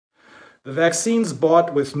disabled. The vaccines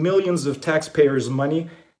bought with millions of taxpayers' money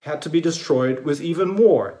had to be destroyed with even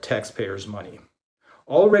more taxpayers' money.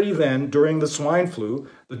 Already then, during the swine flu,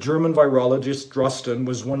 the German virologist Drosten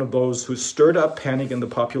was one of those who stirred up panic in the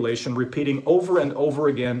population, repeating over and over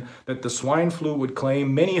again that the swine flu would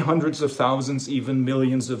claim many hundreds of thousands, even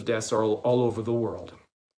millions of deaths all over the world.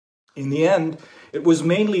 In the end, it was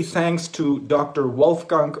mainly thanks to Dr.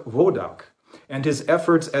 Wolfgang Wodak and his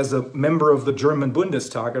efforts as a member of the German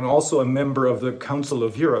Bundestag and also a member of the Council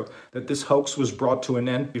of Europe that this hoax was brought to an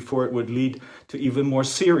end before it would lead to even more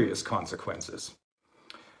serious consequences.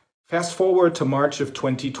 Fast forward to March of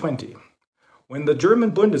 2020. When the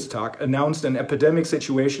German Bundestag announced an epidemic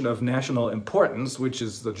situation of national importance, which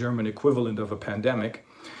is the German equivalent of a pandemic,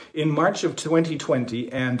 in March of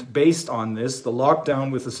 2020, and based on this, the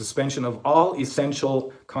lockdown with the suspension of all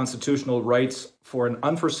essential constitutional rights for an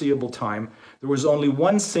unforeseeable time, there was only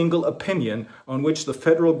one single opinion on which the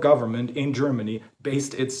federal government in Germany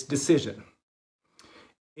based its decision.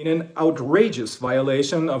 In an outrageous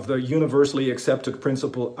violation of the universally accepted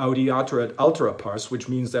principle audiatur et altera pars, which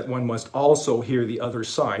means that one must also hear the other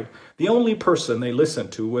side, the only person they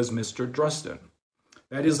listened to was Mr. Drosten.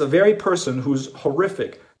 That is the very person whose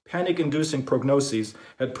horrific, panic-inducing prognoses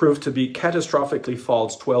had proved to be catastrophically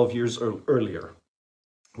false 12 years earlier.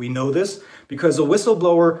 We know this because a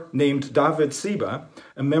whistleblower named David Sieber,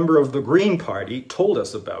 a member of the Green Party, told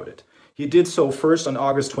us about it. He did so first on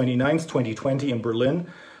August 29, 2020 in Berlin,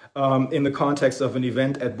 in the context of an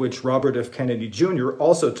event at which Robert F. Kennedy Jr.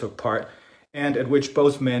 also took part and at which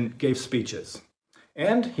both men gave speeches.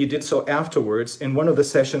 And he did so afterwards in one of the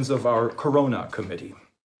sessions of our Corona Committee.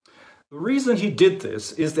 The reason he did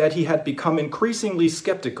this is that he had become increasingly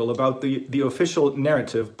skeptical about the official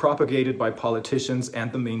narrative propagated by politicians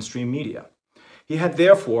and the mainstream media. He had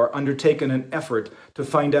therefore undertaken an effort to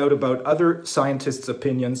find out about other scientists'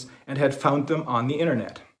 opinions and had found them on the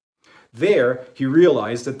internet. There, he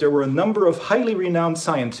realized that there were a number of highly renowned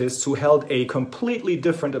scientists who held a completely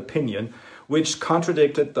different opinion, which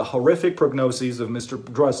contradicted the horrific prognoses of Mr.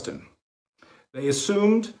 Drosten. They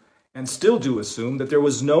assumed, and still do assume, that there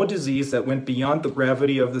was no disease that went beyond the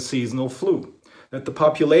gravity of the seasonal flu, that the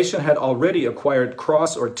population had already acquired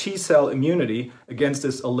cross or T-cell immunity against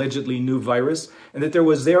this allegedly new virus, and that there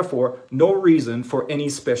was therefore no reason for any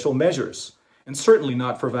special measures, and certainly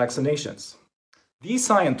not for vaccinations. These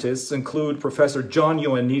scientists include Professor John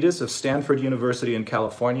Ioannidis of Stanford University in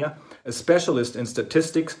California, a specialist in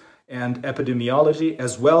statistics and epidemiology,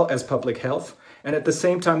 as well as public health, and at the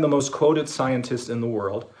same time the most quoted scientist in the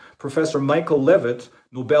world, Professor Michael Levitt,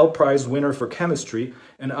 Nobel Prize winner for chemistry,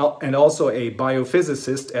 and also a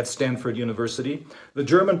biophysicist at Stanford University, the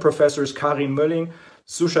German professors Karin Mölling,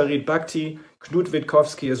 Susharit Bhakti, Knut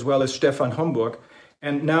Witkowski, as well as Stefan Homburg,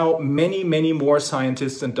 and now many, many more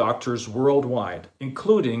scientists and doctors worldwide,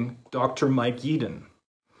 including Dr. Mike Yeadon.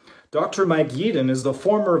 Dr. Mike Yeadon is the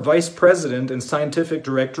former vice president and scientific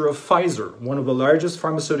director of Pfizer, one of the largest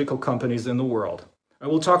pharmaceutical companies in the world. I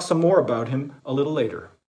will talk some more about him a little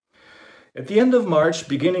later. At the end of March,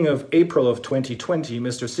 beginning of April of 2020,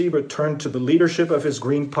 Mr. Sieber turned to the leadership of his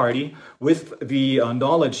Green Party with the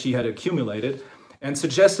knowledge he had accumulated and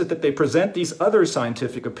suggested that they present these other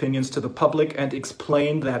scientific opinions to the public and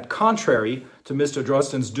explain that, contrary to Mr.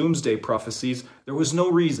 Drosten's doomsday prophecies, there was no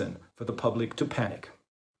reason for the public to panic.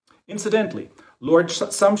 Incidentally, Lord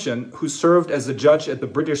Sumption, who served as a judge at the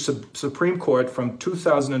British Supreme Court from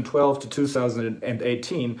 2012 to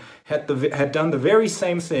 2018, had done the very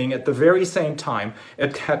same thing at the very same time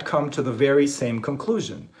and had come to the very same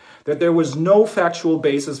conclusion, that there was no factual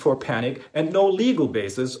basis for panic and no legal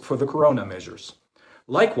basis for the corona measures.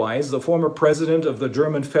 Likewise, the former president of the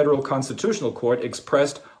German Federal Constitutional Court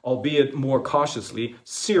expressed, albeit more cautiously,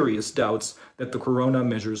 serious doubts that the corona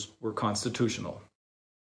measures were constitutional.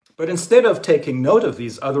 But instead of taking note of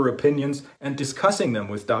these other opinions and discussing them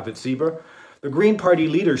with David Sieber, the Green Party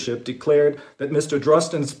leadership declared that Mr.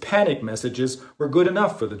 Drosten's panic messages were good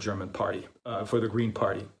enough for the for the Green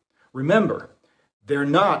Party. Remember, they're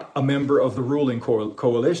not a member of the ruling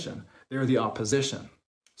coalition. They're the opposition.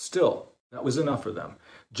 Still, that was enough for them,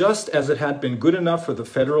 just as it had been good enough for the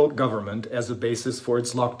federal government as a basis for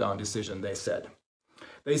its lockdown decision, they said.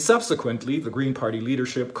 They subsequently, the Green Party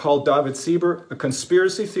leadership, called David Sieber a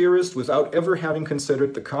conspiracy theorist without ever having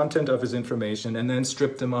considered the content of his information, and then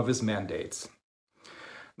stripped him of his mandates.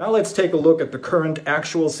 Now let's take a look at the current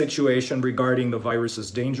actual situation regarding the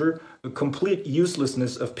virus's danger, the complete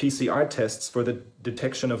uselessness of PCR tests for the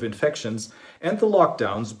detection of infections, and the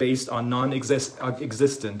lockdowns based on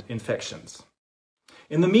non-existent infections.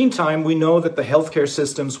 In the meantime, we know that the healthcare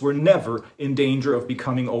systems were never in danger of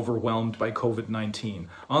becoming overwhelmed by COVID-19.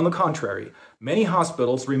 On the contrary, many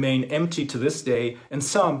hospitals remain empty to this day, and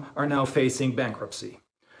some are now facing bankruptcy.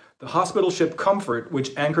 The hospital ship Comfort,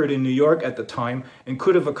 which anchored in New York at the time and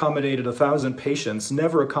could have accommodated 1,000 patients,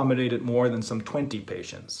 never accommodated more than some 20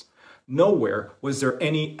 patients. Nowhere was there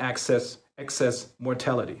any excess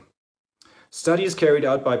mortality. Studies carried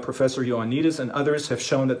out by Professor Ioannidis and others have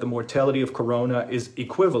shown that the mortality of corona is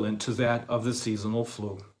equivalent to that of the seasonal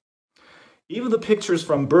flu. Even the pictures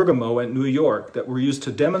from Bergamo and New York that were used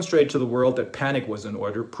to demonstrate to the world that panic was in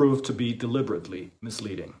order proved to be deliberately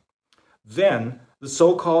misleading. Then, the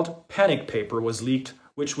so-called panic paper was leaked,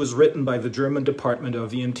 which was written by the German Department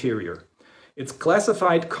of the Interior. Its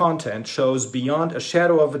classified content shows beyond a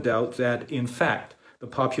shadow of a doubt that, in fact, the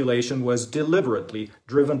population was deliberately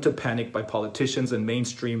driven to panic by politicians and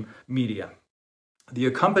mainstream media. The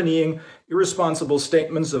accompanying irresponsible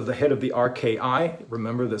statements of the head of the RKI,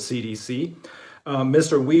 remember the CDC,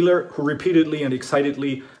 Mr. Wheeler, who repeatedly and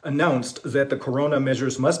excitedly announced that the corona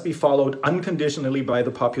measures must be followed unconditionally by the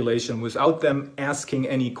population without them asking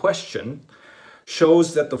any question,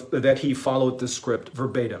 shows that he followed the script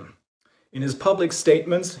verbatim. In his public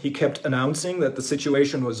statements, he kept announcing that the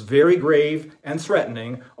situation was very grave and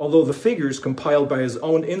threatening, although the figures compiled by his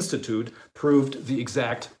own institute proved the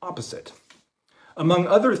exact opposite. Among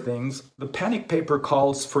other things, the panic paper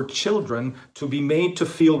calls for children to be made to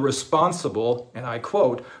feel responsible, and I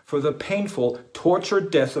quote, for the painful,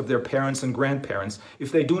 tortured death of their parents and grandparents if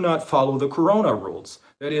they do not follow the corona rules.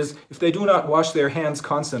 That is, if they do not wash their hands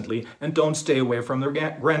constantly and don't stay away from their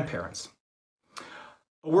grandparents.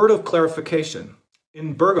 A word of clarification.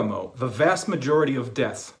 In Bergamo, the vast majority of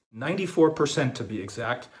deaths, 94% to be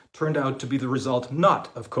exact, turned out to be the result not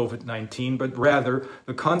of COVID-19, but rather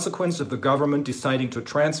the consequence of the government deciding to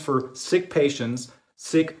transfer sick patients,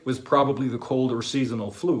 sick with probably the cold or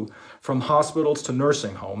seasonal flu, from hospitals to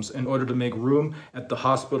nursing homes in order to make room at the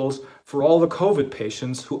hospitals for all the COVID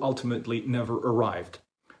patients who ultimately never arrived.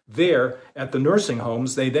 There, at the nursing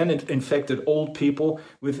homes, they then infected old people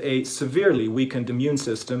with a severely weakened immune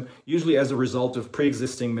system, usually as a result of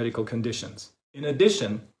pre-existing medical conditions. In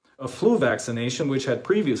addition, a flu vaccination, which had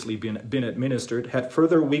previously been administered, had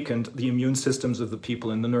further weakened the immune systems of the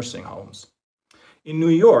people in the nursing homes. In New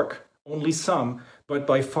York, only some, but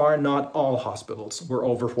by far not all hospitals were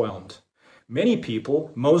overwhelmed. Many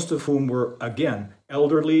people, most of whom were, again,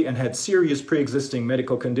 elderly and had serious pre-existing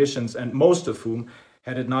medical conditions, and most of whom,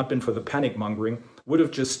 had it not been for the panic mongering, would have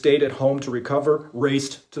just stayed at home to recover,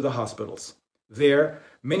 raced to the hospitals. There,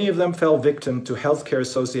 many of them fell victim to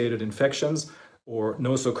healthcare-associated infections or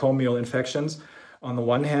nosocomial infections on the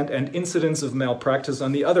one hand, and incidents of malpractice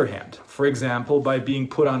on the other hand, for example, by being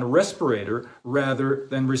put on a respirator rather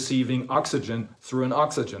than receiving oxygen through an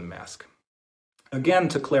oxygen mask. Again,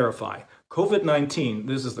 to clarify, COVID-19,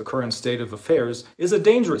 this is the current state of affairs, is a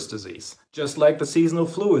dangerous disease, just like the seasonal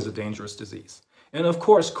flu is a dangerous disease. And of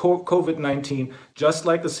course, COVID-19, just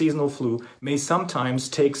like the seasonal flu, may sometimes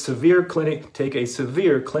take a severe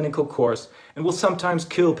clinical course and will sometimes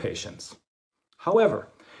kill patients. However,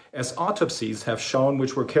 as autopsies have shown,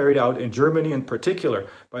 which were carried out in Germany in particular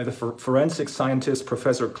by the forensic scientist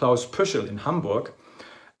Professor Klaus Püschel in Hamburg,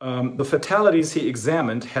 the fatalities he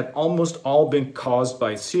examined had almost all been caused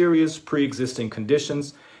by serious pre-existing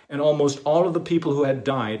conditions, and almost all of the people who had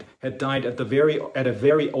died at a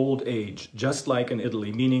very old age, just like in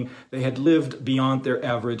Italy, meaning they had lived beyond their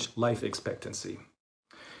average life expectancy.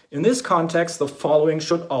 In this context, the following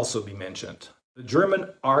should also be mentioned. The German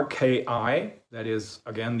RKI, that is,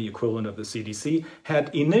 again, the equivalent of the CDC,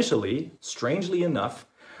 had initially, strangely enough,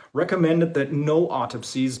 recommended that no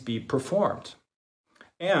autopsies be performed.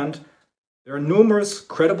 And there are numerous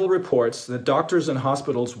credible reports that doctors and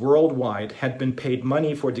hospitals worldwide had been paid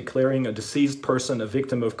money for declaring a deceased person a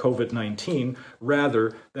victim of COVID-19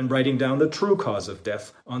 rather than writing down the true cause of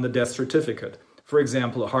death on the death certificate, for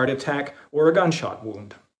example, a heart attack or a gunshot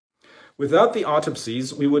wound. Without the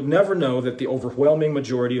autopsies, we would never know that the overwhelming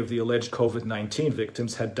majority of the alleged COVID-19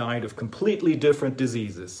 victims had died of completely different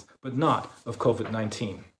diseases, but not of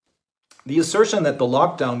COVID-19. The assertion that the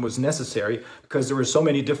lockdown was necessary because there were so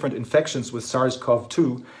many different infections with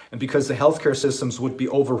SARS-CoV-2 and because the healthcare systems would be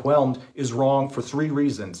overwhelmed is wrong for three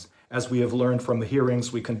reasons. as we have learned from the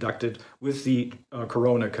hearings we conducted with the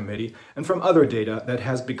Corona Committee and from other data that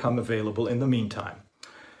has become available in the meantime.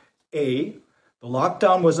 A, the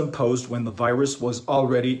lockdown was imposed when the virus was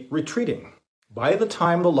already retreating. By the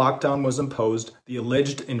time the lockdown was imposed, the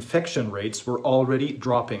alleged infection rates were already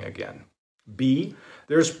dropping again. B,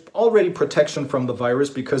 there's already protection from the virus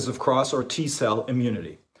because of cross or T-cell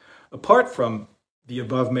immunity. Apart from the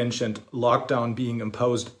above-mentioned lockdown being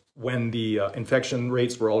imposed when the infection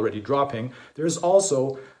rates were already dropping, there's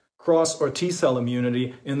also cross or T-cell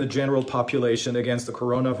immunity in the general population against the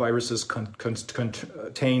coronaviruses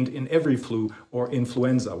contained in every flu or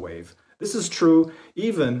influenza wave. This is true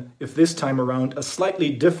even if this time around a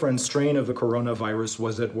slightly different strain of the coronavirus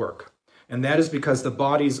was at work. And that is because the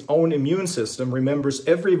body's own immune system remembers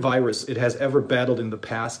every virus it has ever battled in the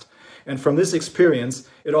past, and from this experience,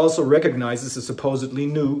 it also recognizes a supposedly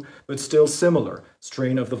new, but still similar,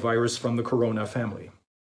 strain of the virus from the corona family.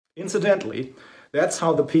 Incidentally, that's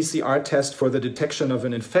how the PCR test for the detection of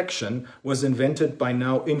an infection was invented by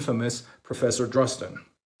now infamous Professor Drosten.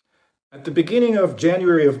 At the beginning of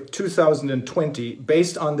January of 2020,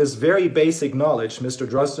 based on this very basic knowledge, Mr.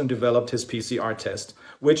 Drosten developed his PCR test,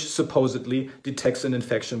 which supposedly detects an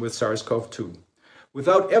infection with SARS-CoV-2.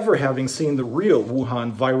 Without ever having seen the real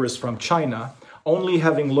Wuhan virus from China, only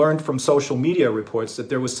having learned from social media reports that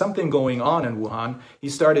there was something going on in Wuhan, he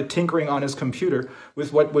started tinkering on his computer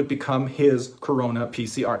with what would become his corona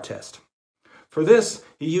PCR test. For this,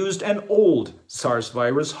 he used an old SARS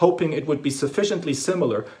virus, hoping it would be sufficiently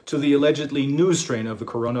similar to the allegedly new strain of the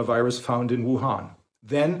coronavirus found in Wuhan.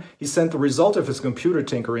 Then he sent the result of his computer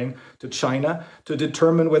tinkering to China to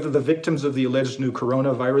determine whether the victims of the alleged new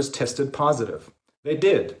coronavirus tested positive. They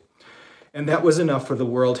did. And that was enough for the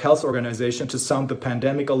World Health Organization to sound the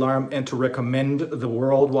pandemic alarm and to recommend the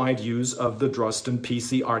worldwide use of the Drosten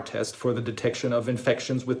PCR test for the detection of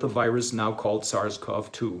infections with the virus now called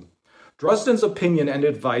SARS-CoV-2. Drosten's opinion and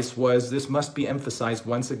advice was, this must be emphasized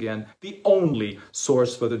once again, the only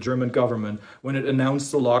source for the German government when it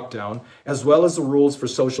announced the lockdown, as well as the rules for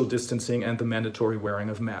social distancing and the mandatory wearing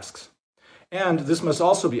of masks. And this must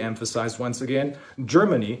also be emphasized once again,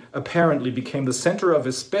 Germany apparently became the center of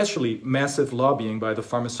especially massive lobbying by the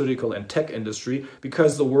pharmaceutical and tech industry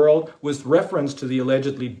because the world, with reference to the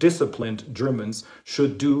allegedly disciplined Germans,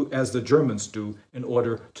 should do as the Germans do in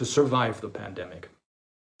order to survive the pandemic.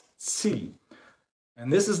 C,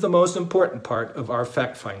 and this is the most important part of our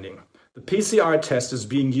fact-finding. The PCR test is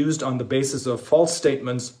being used on the basis of false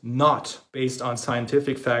statements, not based on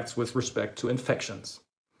scientific facts with respect to infections.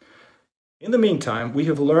 In the meantime, we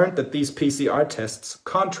have learned that these PCR tests,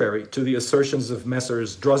 contrary to the assertions of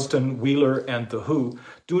Messrs. Drosten, Wheeler, and the WHO,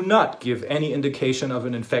 do not give any indication of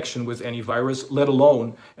an infection with any virus, let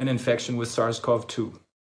alone an infection with SARS-CoV-2.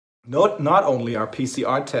 Not only are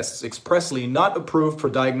PCR tests expressly not approved for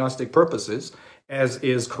diagnostic purposes, as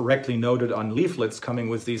is correctly noted on leaflets coming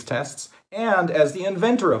with these tests, and as the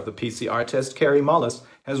inventor of the PCR test, Kary Mullis,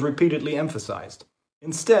 has repeatedly emphasized.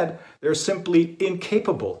 Instead, they're simply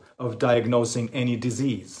incapable of diagnosing any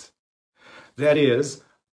disease. That is,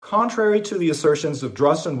 contrary to the assertions of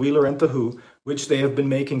Drosten, Wheeler, and the WHO, which they have been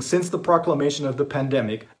making since the proclamation of the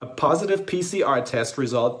pandemic, a positive PCR test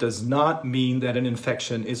result does not mean that an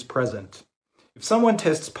infection is present. If someone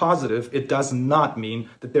tests positive, it does not mean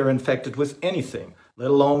that they're infected with anything, let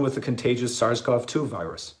alone with the contagious SARS-CoV-2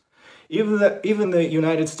 virus. Even the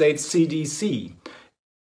United States CDC,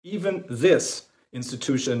 even this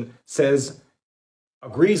institution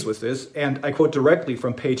agrees with this, and I quote directly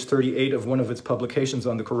from page 38 of one of its publications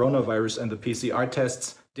on the coronavirus and the PCR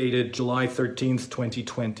tests, dated July 13th,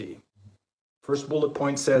 2020. First bullet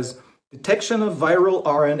point says, detection of viral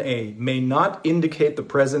RNA may not indicate the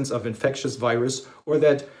presence of infectious virus or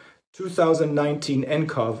that 2019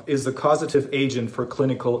 nCoV is the causative agent for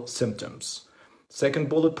clinical symptoms. Second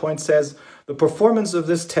bullet point says, the performance of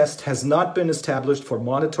this test has not been established for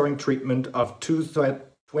monitoring treatment of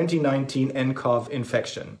 2019 nCoV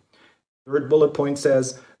infection. Third bullet point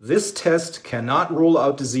says, this test cannot rule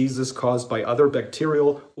out diseases caused by other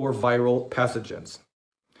bacterial or viral pathogens.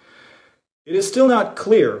 It is still not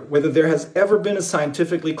clear whether there has ever been a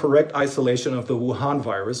scientifically correct isolation of the Wuhan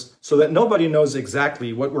virus, so that nobody knows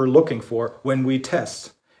exactly what we're looking for when we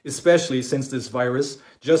test, especially since this virus,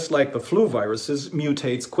 just like the flu viruses,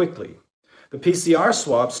 mutates quickly. The PCR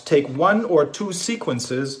swabs take 1 or 2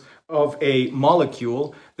 sequences of a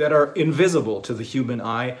molecule that are invisible to the human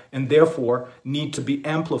eye and therefore need to be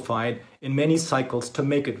amplified in many cycles to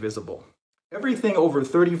make it visible. Everything over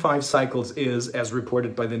 35 cycles is, as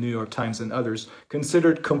reported by the New York Times and others,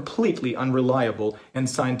 considered completely unreliable and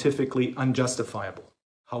scientifically unjustifiable.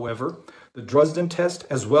 However, the Drosten test,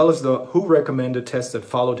 as well as the WHO recommended tests that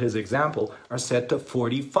followed his example, are set to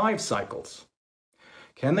 45 cycles.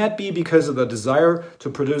 Can that be because of the desire to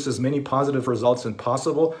produce as many positive results as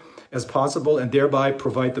possible, and thereby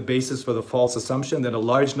provide the basis for the false assumption that a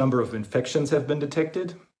large number of infections have been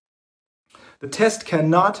detected? The test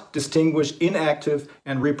cannot distinguish inactive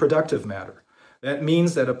and reproductive matter. That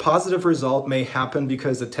means that a positive result may happen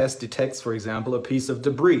because the test detects, for example, a piece of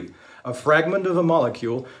debris, a fragment of a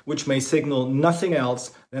molecule, which may signal nothing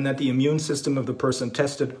else than that the immune system of the person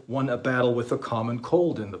tested won a battle with a common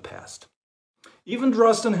cold in the past. Even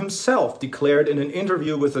Drosten himself declared in an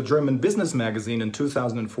interview with a German business magazine in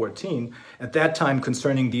 2014, at that time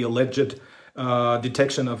concerning the alleged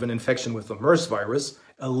detection of an infection with the MERS virus,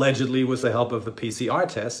 allegedly with the help of the PCR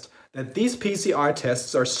test, that these PCR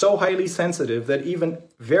tests are so highly sensitive that even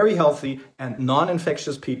very healthy and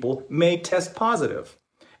non-infectious people may test positive.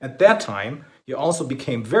 At that time, he also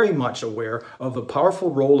became very much aware of the powerful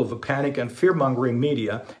role of the panic and fear-mongering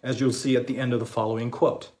media, as you'll see at the end of the following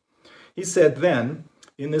quote. He said then,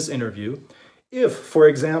 in this interview, if, for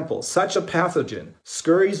example, such a pathogen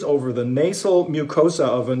scurries over the nasal mucosa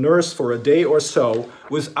of a nurse for a day or so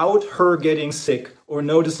without her getting sick or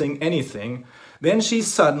noticing anything, then she's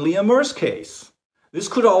suddenly a MERS case. This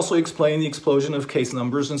could also explain the explosion of case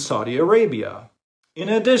numbers in Saudi Arabia. In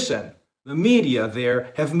addition, the media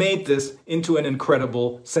there have made this into an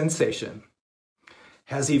incredible sensation.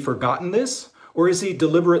 Has he forgotten this, or is he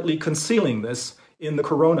deliberately concealing this in the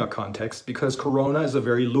corona context, because corona is a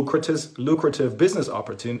very lucrative business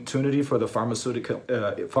opportunity for the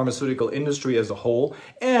pharmaceutical industry as a whole,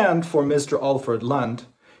 and for Mr. Alfred Lund,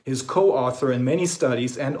 his co-author in many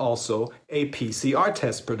studies and also a PCR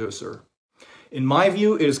test producer. In my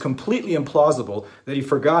view, it is completely implausible that he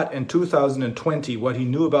forgot in 2020 what he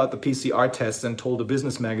knew about the PCR tests and told a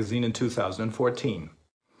business magazine in 2014.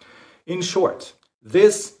 In short,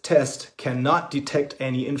 this test cannot detect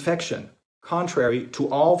any infection, contrary to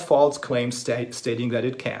all false claims stating that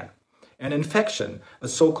it can. An infection, a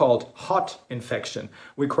so-called hot infection,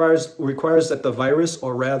 requires that the virus,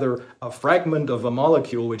 or rather a fragment of a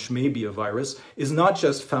molecule, which may be a virus, is not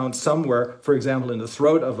just found somewhere, for example, in the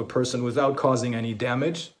throat of a person without causing any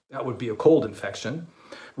damage. That would be a cold infection.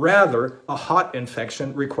 Rather, a hot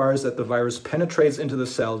infection requires that the virus penetrates into the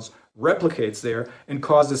cells, replicates there, and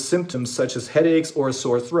causes symptoms such as headaches or a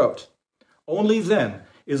sore throat. Only then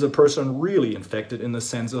is a person really infected in the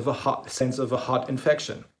sense of a hot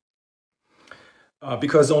infection.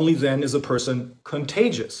 Because only then is a person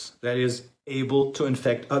contagious, that is, able to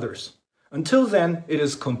infect others. Until then, it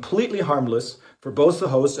is completely harmless for both the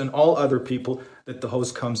host and all other people that the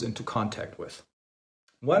host comes into contact with.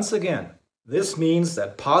 Once again, this means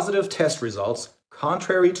that positive test results,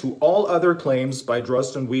 contrary to all other claims by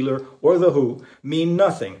Drosten, Wheeler, or the WHO, mean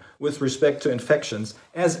nothing with respect to infections,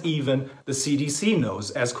 as even the CDC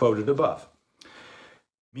knows, as quoted above.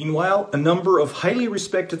 Meanwhile, a number of highly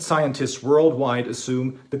respected scientists worldwide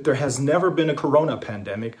assume that there has never been a corona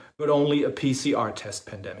pandemic, but only a PCR test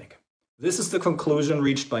pandemic. This is the conclusion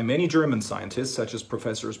reached by many German scientists, such as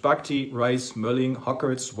Professors Bakti, Reis, Mölling,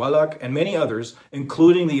 Hockertz, Wallach, and many others,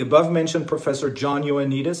 including the above-mentioned Professor John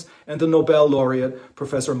Ioannidis and the Nobel laureate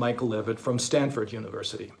Professor Michael Levitt from Stanford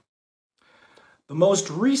University. The most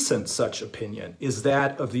recent such opinion is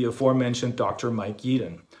that of the aforementioned Dr. Mike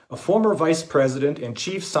Yeadon, a former vice president and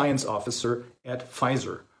chief science officer at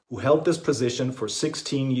Pfizer, who held this position for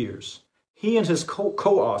 16 years. He and his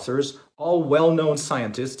co-authors, all well-known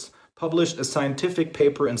scientists, published a scientific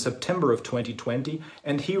paper in September of 2020,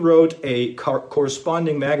 and he wrote a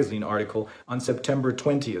corresponding magazine article on September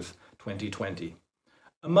 20th, 2020.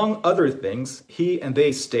 Among other things, he and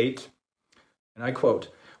they state, and I quote,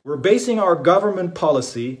 "We're basing our government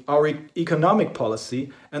policy, our economic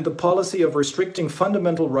policy, and the policy of restricting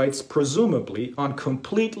fundamental rights presumably on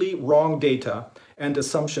completely wrong data and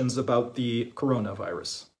assumptions about the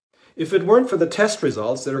coronavirus. If it weren't for the test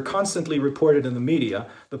results that are constantly reported in the media,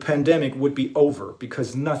 the pandemic would be over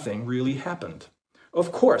because nothing really happened.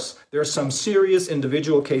 Of course, there are some serious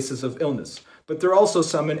individual cases of illness, but there are also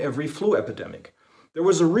some in every flu epidemic. There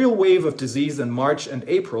was a real wave of disease in March and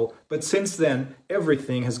April, but since then,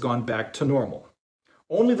 everything has gone back to normal.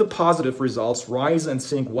 Only the positive results rise and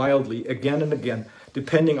sink wildly again and again,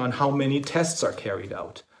 depending on how many tests are carried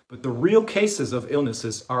out. But the real cases of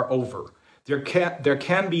illnesses are over. There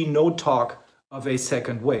can be no talk of a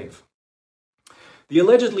second wave." The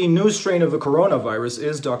allegedly new strain of the coronavirus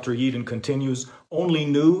is, Dr. Yeadon continues, only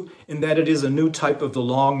new in that it is a new type of the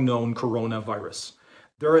long-known coronavirus.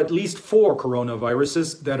 There are at least 4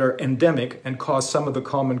 coronaviruses that are endemic and cause some of the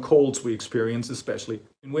common colds we experience, especially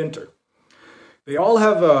in winter. They all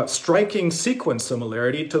have a striking sequence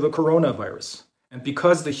similarity to the coronavirus. And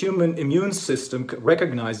because the human immune system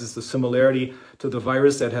recognizes the similarity to the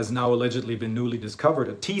virus that has now allegedly been newly discovered,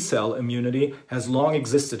 a T-cell immunity has long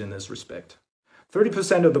existed in this respect.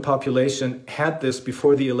 30% of the population had this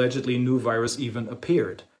before the allegedly new virus even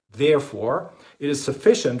appeared. Therefore, it is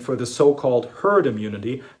sufficient for the so-called herd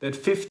immunity that